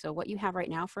specific. So what you have right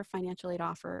now for a financial aid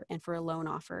offer and for a loan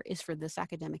offer is for this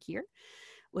academic year.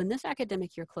 When this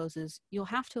academic year closes, you'll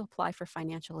have to apply for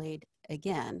financial aid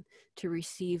again to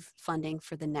receive funding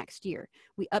for the next year.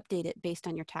 We update it based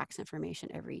on your tax information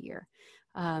every year.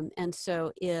 And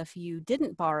so if you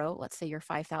didn't borrow, let's say your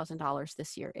 $5,000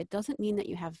 this year, it doesn't mean that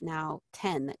you have now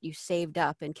 10 that you saved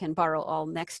up and can borrow all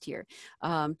next year.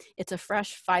 It's a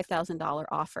fresh $5,000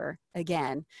 offer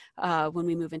again when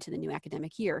we move into the new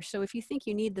academic year. So if you think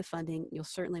you need the funding, you'll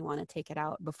certainly want to take it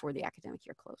out before the academic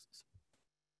year closes.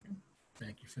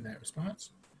 Thank you for that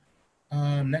response.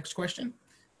 Next question.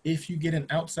 If you get an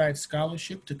outside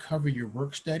scholarship to cover your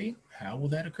work study, how will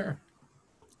that occur?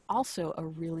 Also a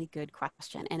really good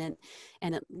question, and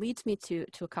it leads me to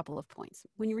a couple of points.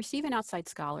 When you receive an outside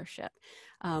scholarship,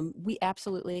 we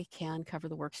absolutely can cover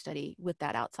the work study with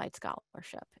that outside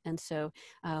scholarship. And so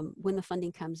when the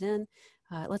funding comes in,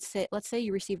 let's say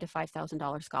you received a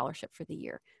 $5,000 scholarship for the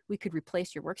year. We could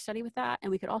replace your work study with that,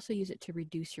 and we could also use it to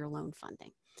reduce your loan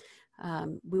funding.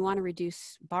 We want to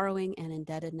reduce borrowing and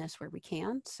indebtedness where we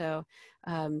can. So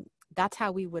that's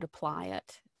how we would apply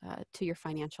it to your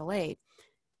financial aid.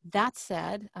 That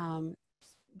said,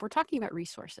 we're talking about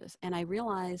resources, and I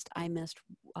realized I missed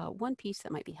one piece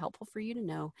that might be helpful for you to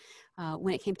know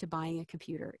when it came to buying a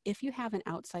computer. If you have an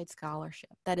outside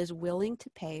scholarship that is willing to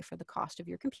pay for the cost of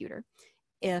your computer,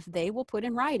 if they will put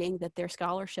in writing that their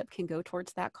scholarship can go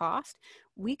towards that cost,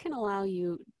 we can allow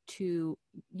you to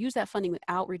use that funding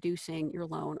without reducing your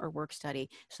loan or work study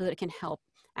so that it can help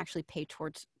actually pay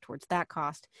towards that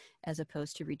cost as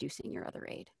opposed to reducing your other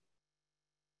aid.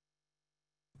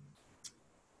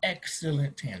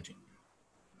 Excellent tangent.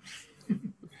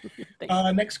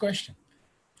 Next question.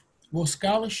 Will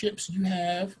scholarships you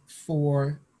have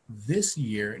for this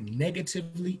year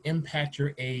negatively impact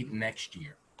your aid next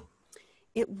year?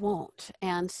 It won't.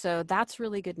 And so that's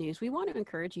really good news. We want to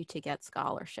encourage you to get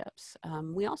scholarships.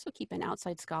 We also keep an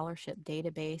outside scholarship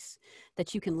database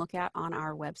that you can look at on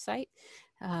our website.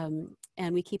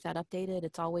 And we keep that updated.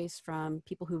 It's always from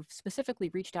people who've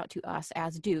specifically reached out to us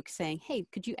as Duke saying, hey,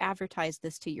 could you advertise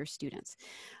this to your students?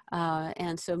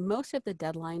 And so most of the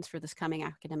deadlines for this coming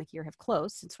academic year have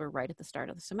closed since we're right at the start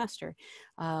of the semester.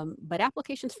 But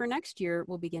applications for next year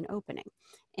will begin opening.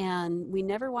 And we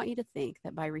never want you to think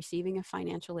that by receiving a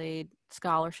financial aid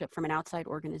scholarship from an outside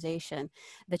organization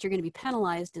that you're going to be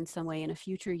penalized in some way in a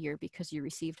future year because you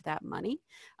received that money.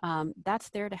 That's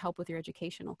there to help with your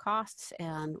educational costs,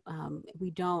 and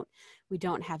we don't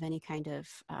have any kind of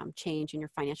change in your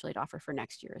financial aid offer for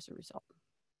next year as a result.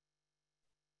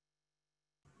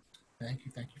 Thank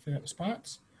you for that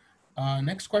response.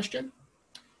 Next question.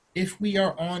 If we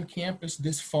are on campus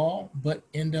this fall but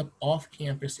end up off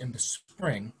campus in the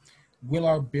spring, will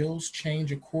our bills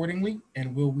change accordingly,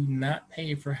 and will we not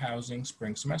pay for housing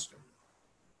spring semester?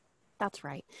 That's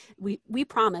right. We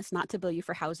promise not to bill you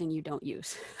for housing you don't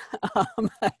use.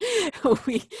 um,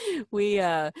 we we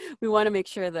want to make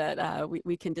sure that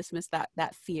we can dismiss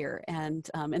that fear, and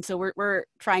so we're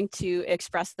trying to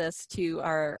express this to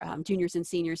our juniors and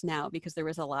seniors now, because there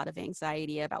was a lot of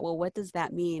anxiety about, well, what does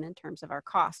that mean in terms of our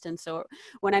cost? And so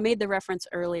when I made the reference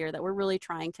earlier that we're really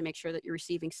trying to make sure that you're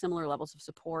receiving similar levels of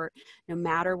support, no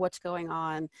matter what's going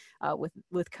on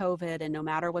with COVID, and no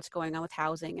matter what's going on with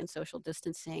housing and social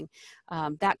distancing.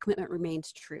 That commitment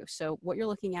remains true. So what you're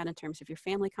looking at in terms of your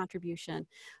family contribution,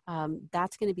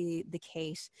 that's going to be the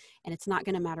case. And it's not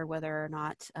going to matter whether or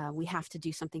not we have to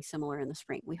do something similar in the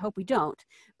spring. We hope we don't,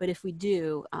 but if we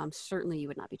do, certainly you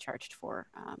would not be charged for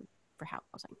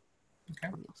housing.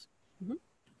 Okay. Or meals. Mm-hmm.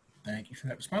 Thank you for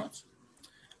that response.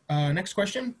 Next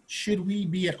question. Should we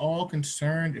be at all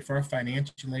concerned if our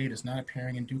financial aid is not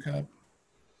appearing in Duke Hub?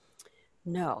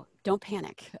 No, don't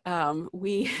panic.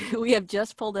 We have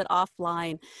just pulled it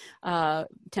offline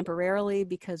temporarily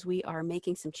because we are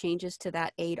making some changes to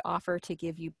that aid offer to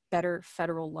give you better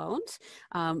federal loans.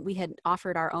 We had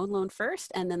offered our own loan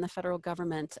first, and then the federal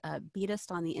government beat us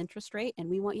on the interest rate, and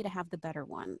we want you to have the better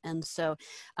one. And so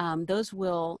those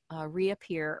will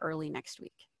reappear early next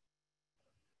week.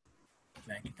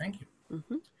 Thank you. Thank you.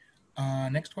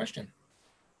 Mm-hmm. Next question.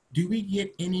 Do we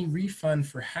get any refund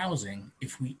for housing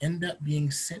if we end up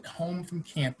being sent home from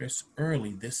campus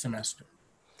early this semester?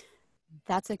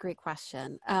 That's a great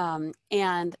question.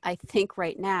 And I think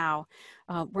right now,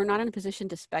 we're not in a position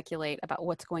to speculate about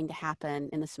what's going to happen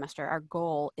in the semester. Our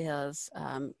goal is,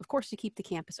 of course, to keep the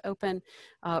campus open,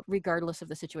 regardless of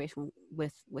the situation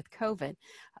with COVID.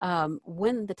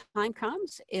 When the time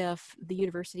comes, if the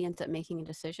university ends up making a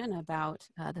decision about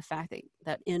the fact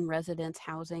that in-residence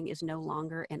housing is no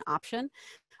longer an option,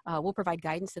 we'll provide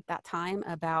guidance at that time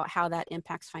about how that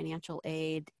impacts financial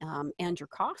aid and your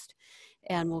cost,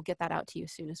 and we'll get that out to you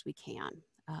as soon as we can.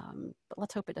 But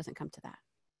let's hope it doesn't come to that.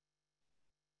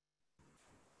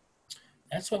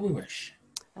 That's what we wish.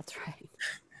 That's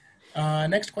right.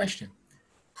 Next question.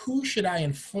 Who should I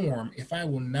inform if I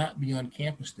will not be on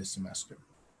campus this semester?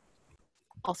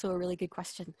 Also a really good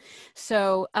question.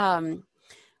 So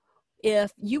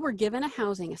if you were given a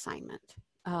housing assignment,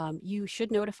 you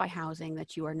should notify housing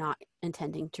that you are not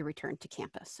intending to return to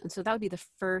campus. And so that would be the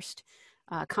first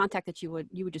contact that you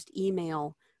would just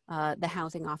email the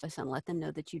housing office and let them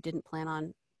know that you didn't plan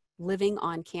on living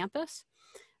on campus.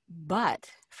 But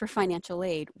for financial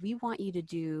aid, we want you to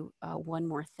do one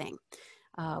more thing.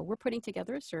 We're putting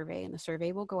together a survey, and the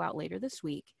survey will go out later this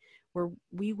week, where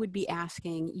we would be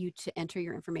asking you to enter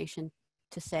your information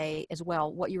to say as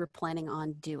well what you were planning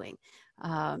on doing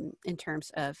in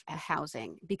terms of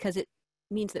housing, because it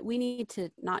means that we need to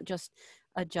not just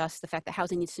adjust the fact that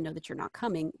housing needs to know that you're not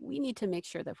coming. We need to make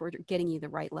sure that we're getting you the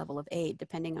right level of aid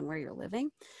depending on where you're living.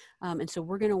 And so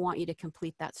we're going to want you to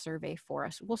complete that survey for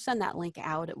us. We'll send that link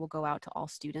out. It will go out to all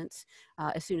students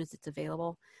as soon as it's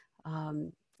available.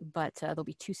 But there'll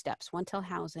be 2 steps. One, tell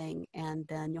housing, and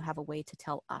then you'll have a way to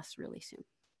tell us really soon.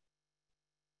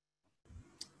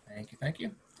 Thank you. Thank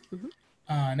you.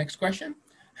 Mm-hmm. Next question.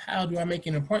 How do I make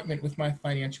an appointment with my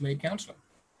financial aid counselor?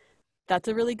 That's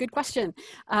a really good question.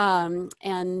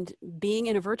 And being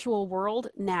in a virtual world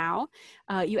now,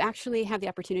 you actually have the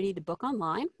opportunity to book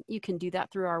online. You can do that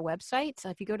through our website. So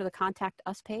if you go to the Contact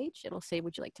Us page, it'll say,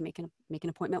 would you like to make an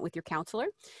appointment with your counselor?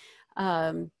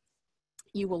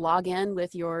 You will log in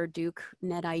with your Duke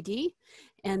Net ID,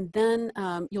 and then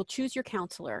you'll choose your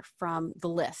counselor from the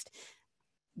list.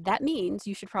 That means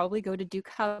you should probably go to Duke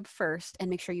Hub first and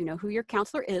make sure you know who your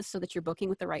counselor is so that you're booking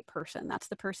with the right person. That's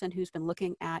the person who's been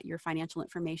looking at your financial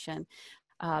information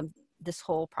this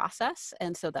whole process.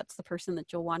 And so that's the person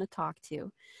that you'll want to talk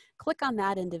to. Click on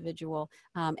that individual,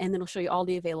 and then it'll show you all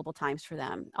the available times for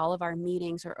them. All of our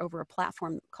meetings are over a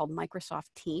platform called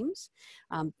Microsoft Teams.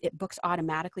 It books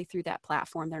automatically through that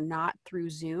platform. They're not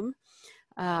through Zoom.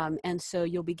 And so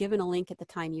you'll be given a link at the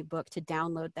time you book to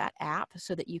download that app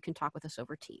so that you can talk with us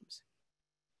over Teams.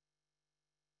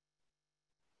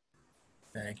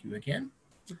 Thank you again.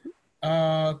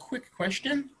 Mm-hmm. Quick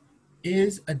question.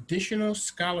 Is additional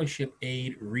scholarship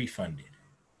aid refunded?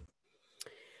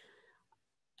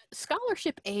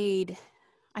 Scholarship aid,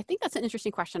 I think that's an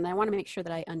interesting question, and I want to make sure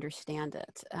that I understand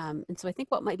it. And so I think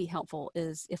what might be helpful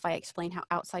is if I explain how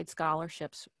outside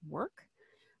scholarships work.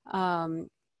 And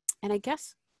I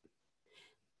guess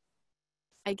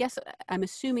I'm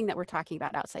assuming that we're talking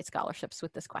about outside scholarships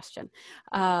with this question.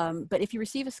 But if you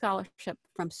receive a scholarship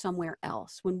from somewhere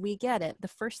else, when we get it, the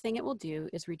first thing it will do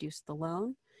is reduce the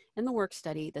loan and the work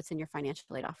study that's in your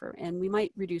financial aid offer. And we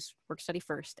might reduce work study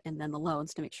first and then the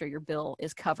loans to make sure your bill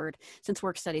is covered, since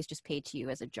work study is just paid to you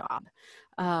as a job.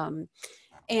 And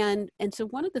so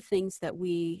one of the things that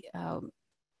we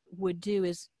would do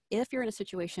is, if you're in a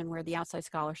situation where the outside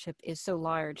scholarship is so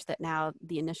large that now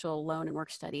the initial loan and work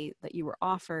study that you were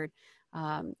offered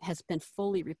has been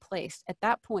fully replaced, at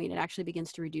that point it actually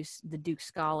begins to reduce the Duke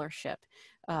scholarship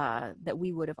that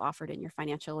we would have offered in your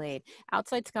financial aid.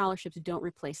 Outside scholarships don't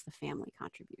replace the family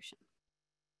contribution.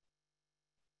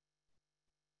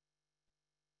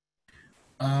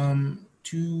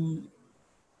 To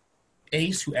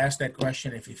Ace, who asked that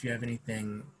question, if you have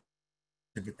anything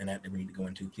than that we need to go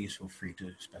into, please feel free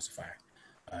to specify.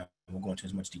 We'll go into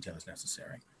as much detail as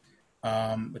necessary.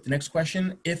 But the next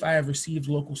question, if I have received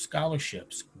local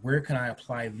scholarships, where can I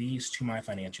apply these to my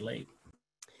financial aid?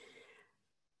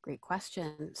 Great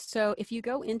question. So if you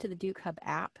go into the Duke Hub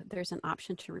app, there's an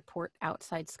option to report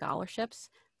outside scholarships.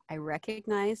 I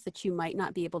recognize that you might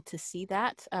not be able to see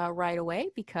that right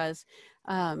away because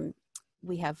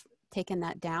we have taken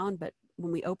that down, but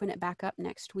when we open it back up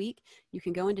next week, you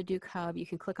can go into Duke Hub, you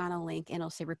can click on a link and it'll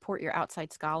say report your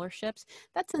outside scholarships.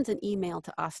 That sends an email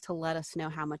to us to let us know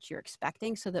how much you're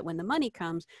expecting so that when the money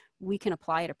comes, we can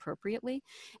apply it appropriately.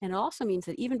 And it also means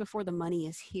that even before the money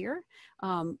is here,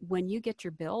 when you get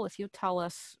your bill, if you tell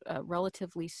us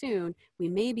relatively soon, we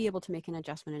may be able to make an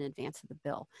adjustment in advance of the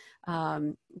bill.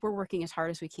 We're working as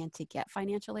hard as we can to get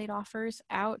financial aid offers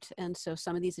out. And so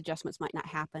some of these adjustments might not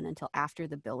happen until after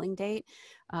the billing date,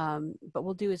 but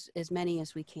we'll do as many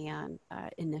as we can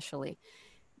initially.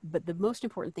 But the most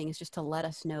important thing is just to let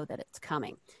us know that it's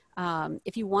coming.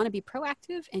 If you want to be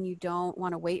proactive and you don't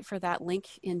want to wait for that link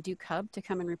in Duke Hub to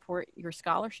come and report your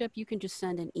scholarship, you can just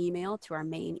send an email to our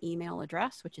main email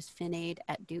address, which is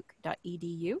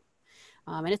finaid@duke.edu.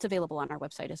 And it's available on our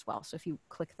website as well. So if you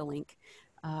click the link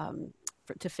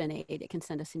to Finaid, it can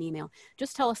send us an email.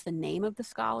 Just tell us the name of the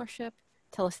scholarship,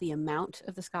 tell us the amount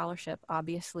of the scholarship,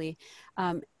 obviously,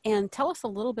 and tell us a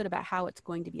little bit about how it's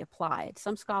going to be applied.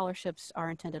 Some scholarships are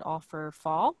intended all for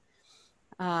fall,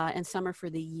 and some are for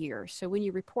the year. So when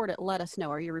you report it, let us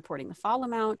know, are you reporting the fall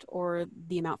amount or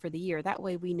the amount for the year? That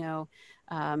way we know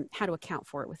how to account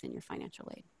for it within your financial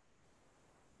aid.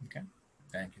 Okay,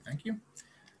 thank you.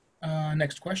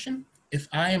 Next question. If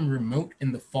I am remote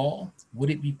in the fall, would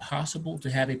it be possible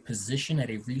to have a position at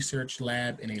a research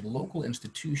lab in a local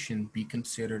institution be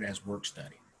considered as work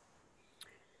study?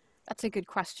 That's a good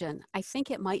question. I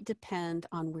think it might depend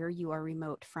on where you are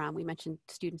remote from. We mentioned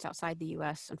students outside the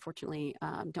U.S., unfortunately,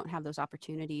 don't have those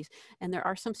opportunities. And there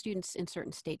are some students in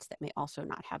certain states that may also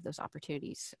not have those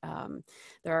opportunities.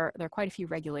 There are quite a few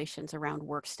regulations around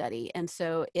work study. And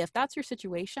so if that's your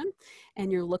situation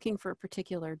and you're looking for a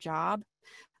particular job,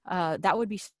 that would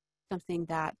be something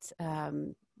that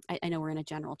I know we're in a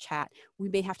general chat. We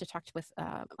may have to talk with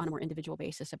on a more individual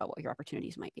basis about what your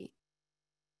opportunities might be.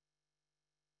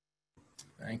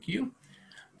 Thank you.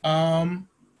 Can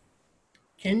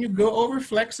you go over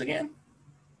Flex again?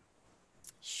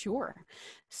 Sure.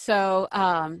 So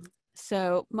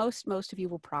so most of you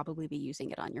will probably be using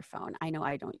it on your phone. I know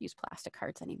I don't use plastic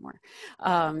cards anymore.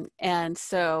 And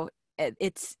so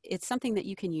it's something that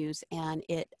you can use, and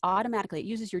it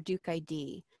uses your Duke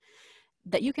ID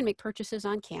that you can make purchases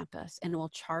on campus and it will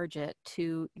charge it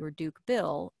to your Duke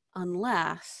bill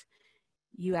unless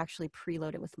you actually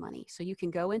preload it with money. So you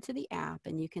can go into the app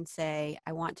and you can say,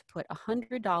 I want to put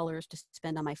 $100 to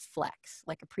spend on my Flex,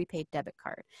 like a prepaid debit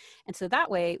card. And so that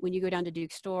way, when you go down to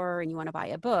Duke store and you want to buy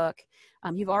a book,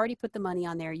 you've already put the money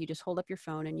on there. You just hold up your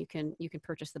phone and you can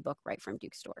purchase the book right from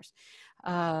Duke stores.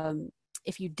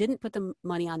 If you didn't put the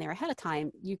money on there ahead of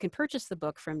time, you can purchase the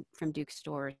book from Duke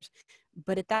stores.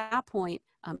 But at that point,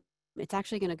 it's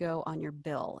actually going to go on your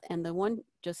bill. And the one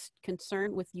just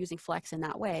concern with using Flex in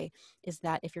that way is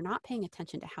that if you're not paying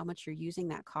attention to how much you're using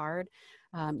that card,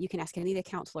 you can ask any of the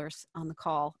counselors on the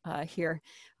call here.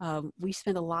 We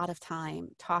spend a lot of time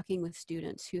talking with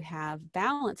students who have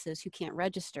balances who can't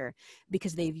register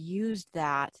because they've used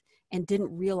that and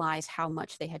didn't realize how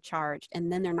much they had charged.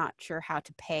 And then they're not sure how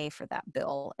to pay for that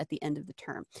bill at the end of the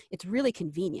term. It's really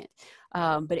convenient,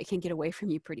 but it can get away from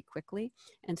you pretty quickly.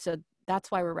 And so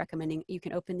that's why we're recommending you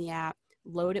can open the app,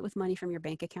 load it with money from your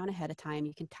bank account ahead of time.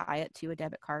 You can tie it to a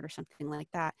debit card or something like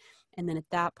that. And then at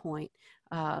that point,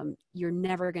 you're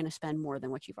never going to spend more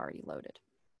than what you've already loaded.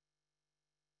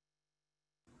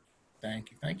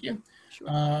 Thank you.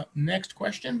 Sure. Next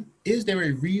question. Is there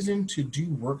a reason to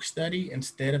do work study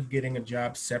instead of getting a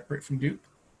job separate from Duke?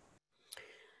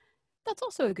 That's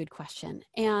also a good question.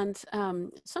 And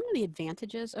some of the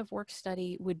advantages of work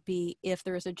study would be if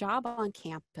there is a job on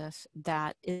campus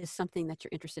that is something that you're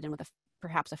interested in with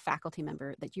perhaps a faculty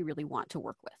member that you really want to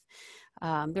work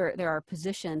with. There are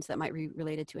positions that might be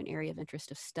related to an area of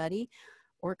interest of study,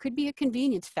 or it could be a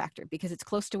convenience factor because it's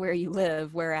close to where you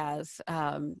live, whereas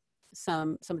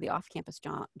some of the off-campus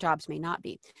jobs may not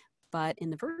be. But in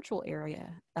the virtual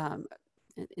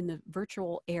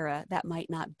era, that might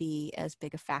not be as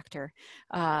big a factor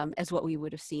as what we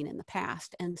would have seen in the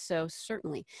past. And so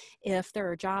certainly, if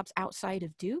there are jobs outside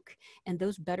of Duke and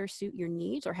those better suit your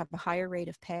needs or have a higher rate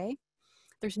of pay,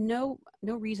 there's no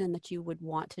reason that you would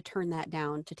want to turn that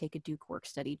down to take a Duke work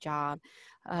study job.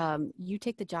 You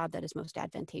take the job that is most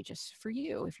advantageous for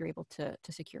you if you're able to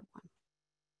secure one.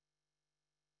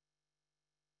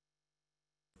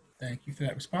 Thank you for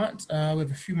that response. We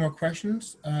have a few more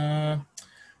questions.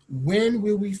 When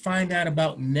will we find out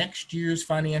about next year's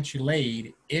financial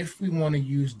aid if we want to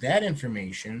use that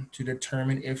information to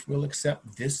determine if we'll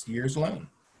accept this year's loan?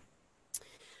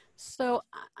 So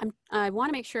I want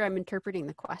to make sure I'm interpreting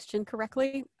the question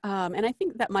correctly. And I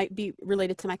think that might be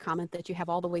related to my comment that you have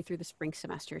all the way through the spring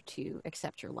semester to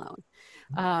accept your loan.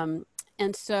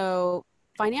 And so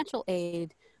financial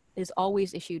aid is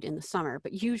always issued in the summer,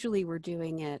 but usually we're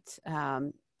doing it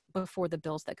before the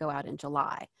bills that go out in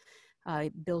July.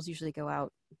 Bills usually go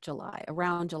out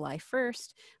around July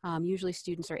 1st. Usually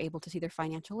students are able to see their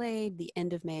financial aid the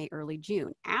end of May, early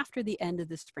June, after the end of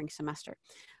the spring semester.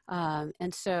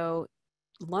 And so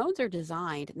loans are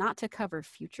designed not to cover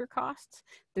future costs.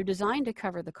 They're designed to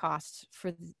cover the costs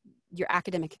for your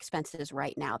academic expenses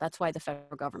right now. That's why the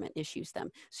federal government issues them.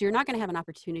 So you're not going to have an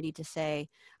opportunity to say,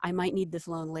 I might need this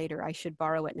loan later, I should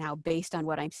borrow it now based on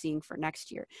what I'm seeing for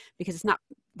next year, because it's not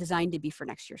designed to be for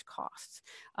next year's costs.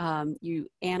 You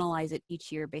analyze it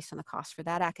each year based on the cost for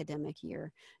that academic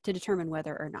year to determine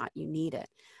whether or not you need it.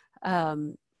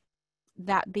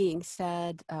 That being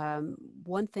said,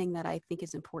 one thing that I think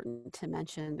is important to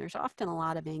mention, there's often a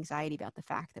lot of anxiety about the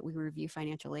fact that we review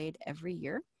financial aid every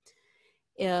year.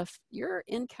 If your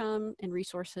income and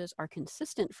resources are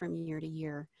consistent from year to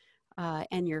year,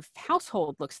 and your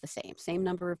household looks the same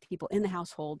number of people in the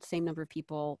household, same number of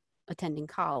people attending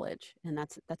college, and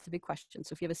that's a big question.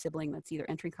 So if you have a sibling that's either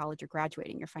entering college or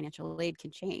graduating, your financial aid can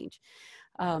change.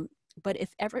 But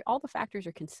if all the factors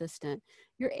are consistent,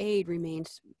 your aid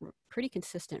remains pretty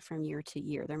consistent from year to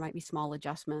year. There might be small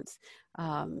adjustments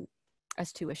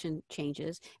as tuition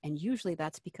changes, and usually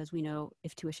that's because we know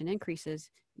if tuition increases,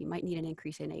 you might need an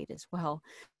increase in aid as well.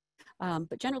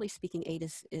 But generally speaking, aid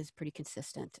is pretty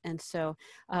consistent. And so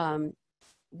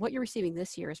what you're receiving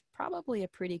this year is probably a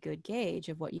pretty good gauge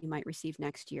of what you might receive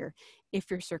next year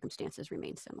if your circumstances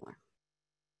remain similar.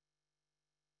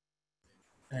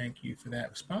 Thank you for that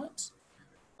response.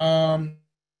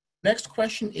 Next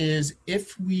question is,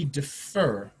 if we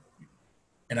defer,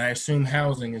 and I assume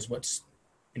housing is what's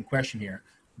in question here,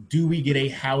 do we get a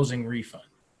housing refund?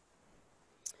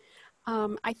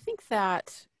 I think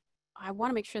that I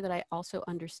want to make sure that I also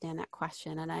understand that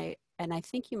question, and I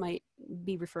think you might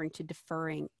be referring to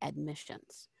deferring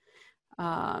admissions.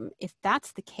 If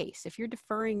that's the case, if you're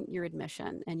deferring your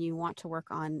admission and you want to work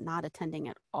on not attending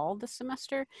at all this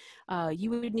semester,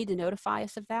 you would need to notify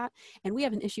us of that. And we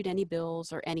haven't issued any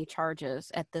bills or any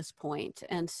charges at this point.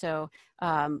 And so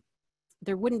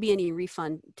there wouldn't be any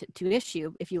refund to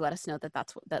issue if you let us know that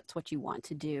that's what you want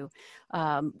to do.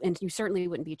 And you certainly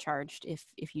wouldn't be charged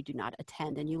if you do not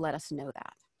attend, and you let us know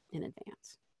that in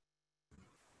advance.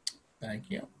 Thank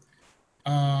you.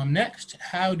 Next,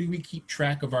 how do we keep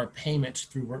track of our payments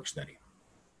through work study?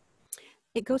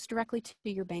 It goes directly to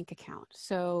your bank account.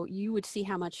 So you would see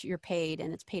how much you're paid,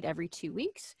 and it's paid every 2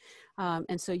 weeks.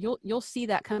 And so you'll see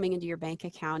that coming into your bank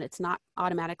account. It's not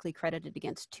automatically credited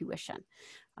against tuition.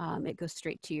 It goes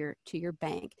straight to your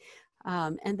bank.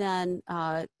 And then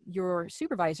your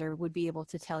supervisor would be able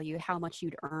to tell you how much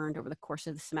you'd earned over the course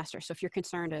of the semester. So if you're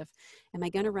concerned of, am I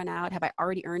going to run out? Have I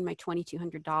already earned my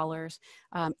 $2,200?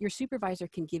 Your supervisor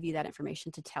can give you that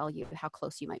information to tell you how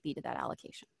close you might be to that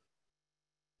allocation.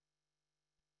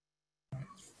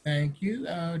 Thank you.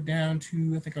 Down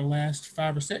to, I think, our last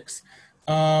 5 or 6.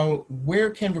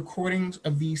 Where can recordings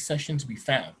of these sessions be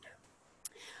found?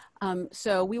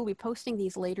 So we will be posting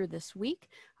these later this week.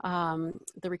 The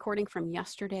recording from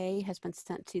yesterday has been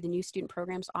sent to the new student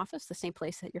programs office, the same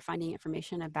place that you're finding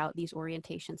information about these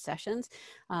orientation sessions,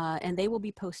 and they will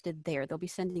be posted there. They'll be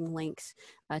sending links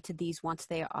to these once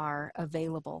they are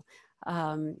available.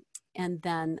 And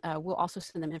then we'll also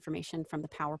send them information from the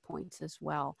PowerPoints as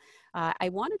well. I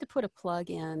wanted to put a plug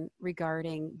in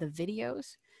regarding the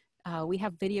videos. We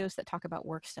have videos that talk about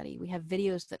work study. We have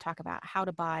videos that talk about how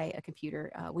to buy a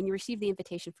computer. When you receive the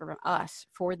invitation from us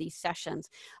for these sessions,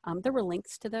 there were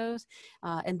links to those,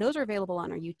 and those are available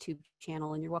on our YouTube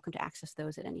channel, and you're welcome to access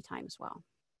those at any time as well.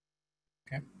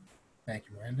 Okay, thank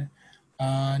you, Miranda.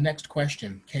 Next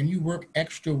question. Can you work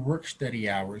extra work study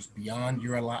hours beyond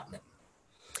your allotment?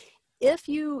 If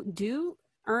you do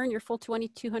earn your full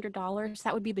 $2,200,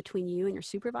 that would be between you and your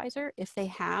supervisor. If they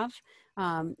have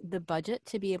the budget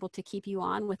to be able to keep you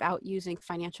on without using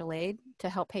financial aid to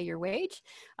help pay your wage,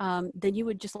 then you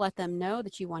would just let them know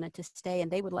that you wanted to stay, and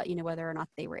they would let you know whether or not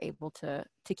they were able to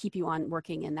keep you on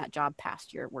working in that job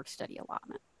past your work study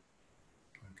allotment.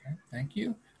 Okay, thank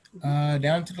you.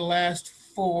 Down to the last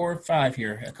 4 or 5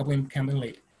 here, a couple of them coming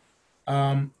late.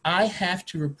 I have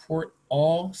to report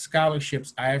all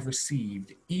scholarships I have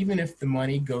received, even if the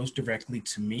money goes directly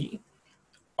to me.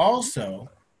 Also,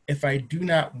 if I do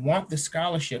not want the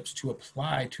scholarships to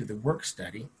apply to the work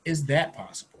study, is that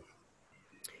possible?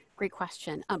 Great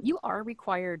question. You are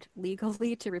required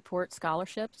legally to report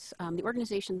scholarships. The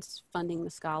organizations funding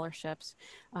the scholarships,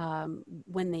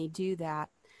 when they do that,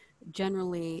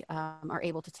 generally are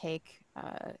able to take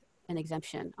an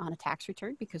exemption on a tax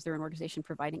return because they're an organization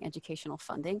providing educational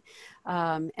funding.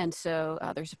 And so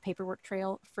there's a paperwork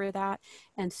trail for that.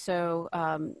 And so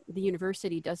the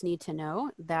university does need to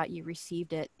know that you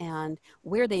received it, and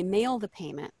where they mail the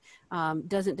payment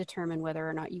doesn't determine whether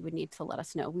or not you would need to let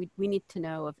us know. We need to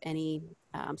know of any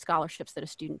scholarships that a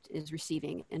student is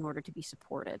receiving in order to be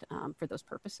supported for those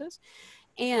purposes.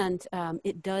 And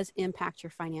it does impact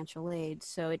your financial aid.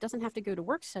 So it doesn't have to go to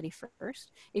work study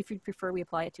first. If you prefer we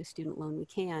apply it to a student loan, we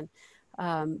can.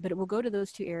 But it will go to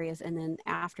those 2 areas, and then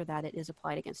after that, it is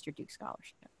applied against your Duke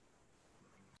scholarship.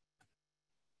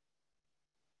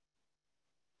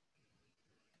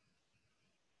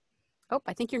 Oh,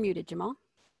 I think you're muted, Jamal.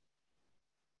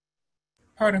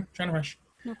 Pardon, trying to rush.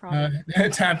 No problem.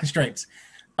 Time constraints.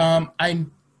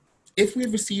 If we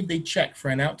have received a check for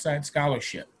an outside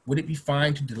scholarship, would it be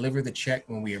fine to deliver the check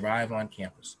when we arrive on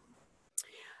campus?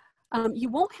 You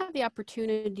won't have the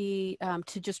opportunity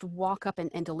to just walk up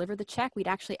and deliver the check. We'd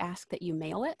actually ask that you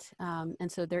mail it.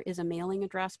 And so there is a mailing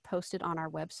address posted on our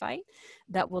website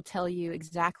that will tell you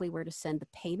exactly where to send the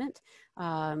payment,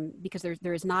 because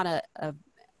there is not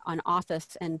an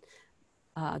office and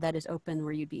that is open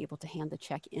where you'd be able to hand the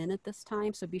check in at this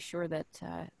time. So be sure that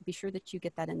you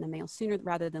get that in the mail sooner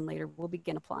rather than later. We'll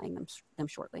begin applying them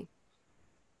shortly.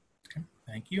 Okay,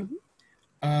 thank you.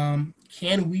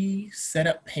 Can we set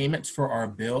up payments for our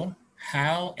bill?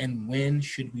 How and when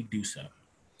should we do so?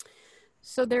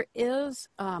 So there is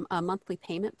a monthly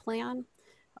payment plan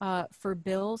for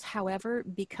bills. However,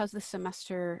 because the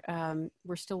semester,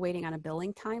 we're still waiting on a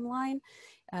billing timeline,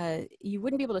 you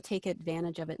wouldn't be able to take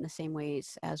advantage of it in the same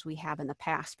ways as we have in the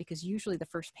past, because usually the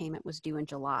first payment was due in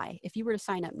July. If you were to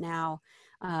sign up now,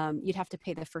 you'd have to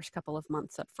pay the first couple of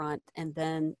months up front, and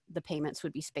then the payments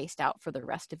would be spaced out for the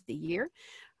rest of the year.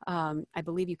 I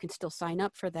believe you can still sign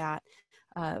up for that,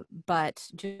 but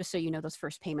just so you know, those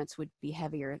first payments would be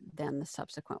heavier than the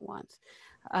subsequent ones.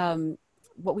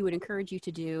 What we would encourage you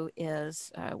to do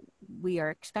is we are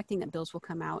expecting that bills will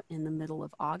come out in the middle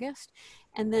of August.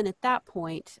 And then at that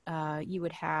point, you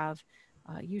would have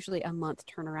usually a month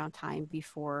turnaround time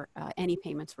before any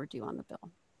payments were due on the bill.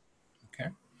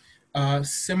 Okay.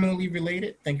 Similarly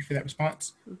related, thank you for that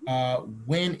response. Mm-hmm.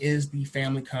 When is the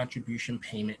family contribution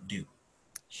payment due?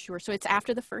 Sure. So it's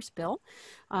after the first bill.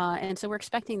 And so we're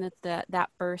expecting that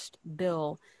first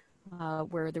bill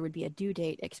where there would be a due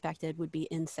date expected would be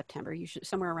in September, usually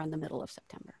somewhere around the middle of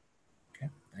September.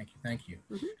 Okay, thank you.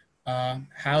 Mm-hmm.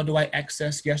 How do I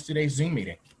access yesterday's Zoom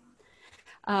meeting?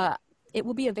 It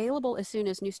will be available as soon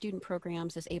as New Student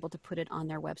Programs is able to put it on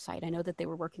their website. I know that they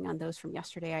were working on those from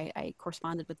yesterday. I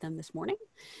corresponded with them this morning.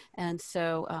 And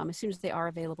so as soon as they are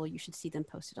available, you should see them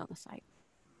posted on the site.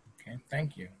 Okay,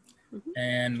 thank you. Mm-hmm.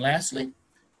 And lastly,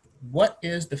 what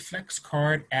is the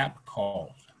FlexCard app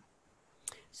called?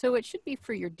 So it should be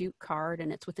for your Duke card, and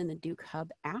it's within the Duke Hub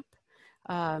app.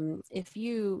 If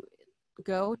you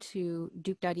go to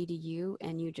duke.edu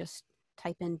and you just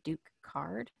type in Duke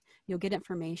card, you'll get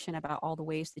information about all the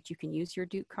ways that you can use your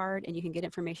Duke card, and you can get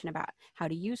information about how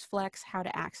to use Flex, how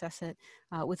to access it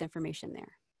with information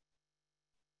there.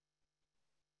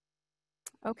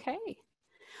 Okay.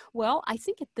 Well, I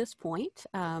think at this point,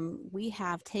 we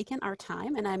have taken our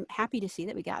time, and I'm happy to see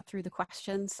that we got through the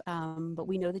questions, but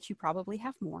we know that you probably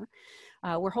have more.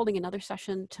 We're holding another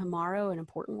session tomorrow, an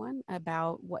important one,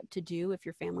 about what to do if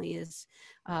your family is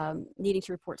needing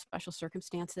to report special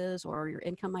circumstances or your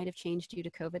income might have changed due to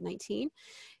COVID-19.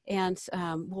 And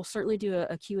we'll certainly do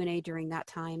a Q&A during that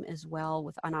time as well,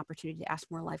 with an opportunity to ask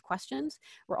more live questions.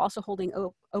 We're also holding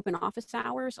open office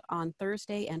hours on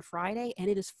Thursday and Friday, and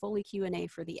it is fully Q&A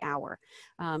for the hour.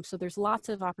 So there's lots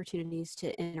of opportunities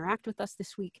to interact with us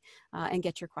this week and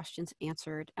get your questions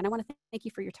answered. And I want to thank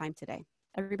you for your time today.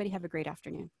 Everybody have a great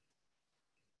afternoon.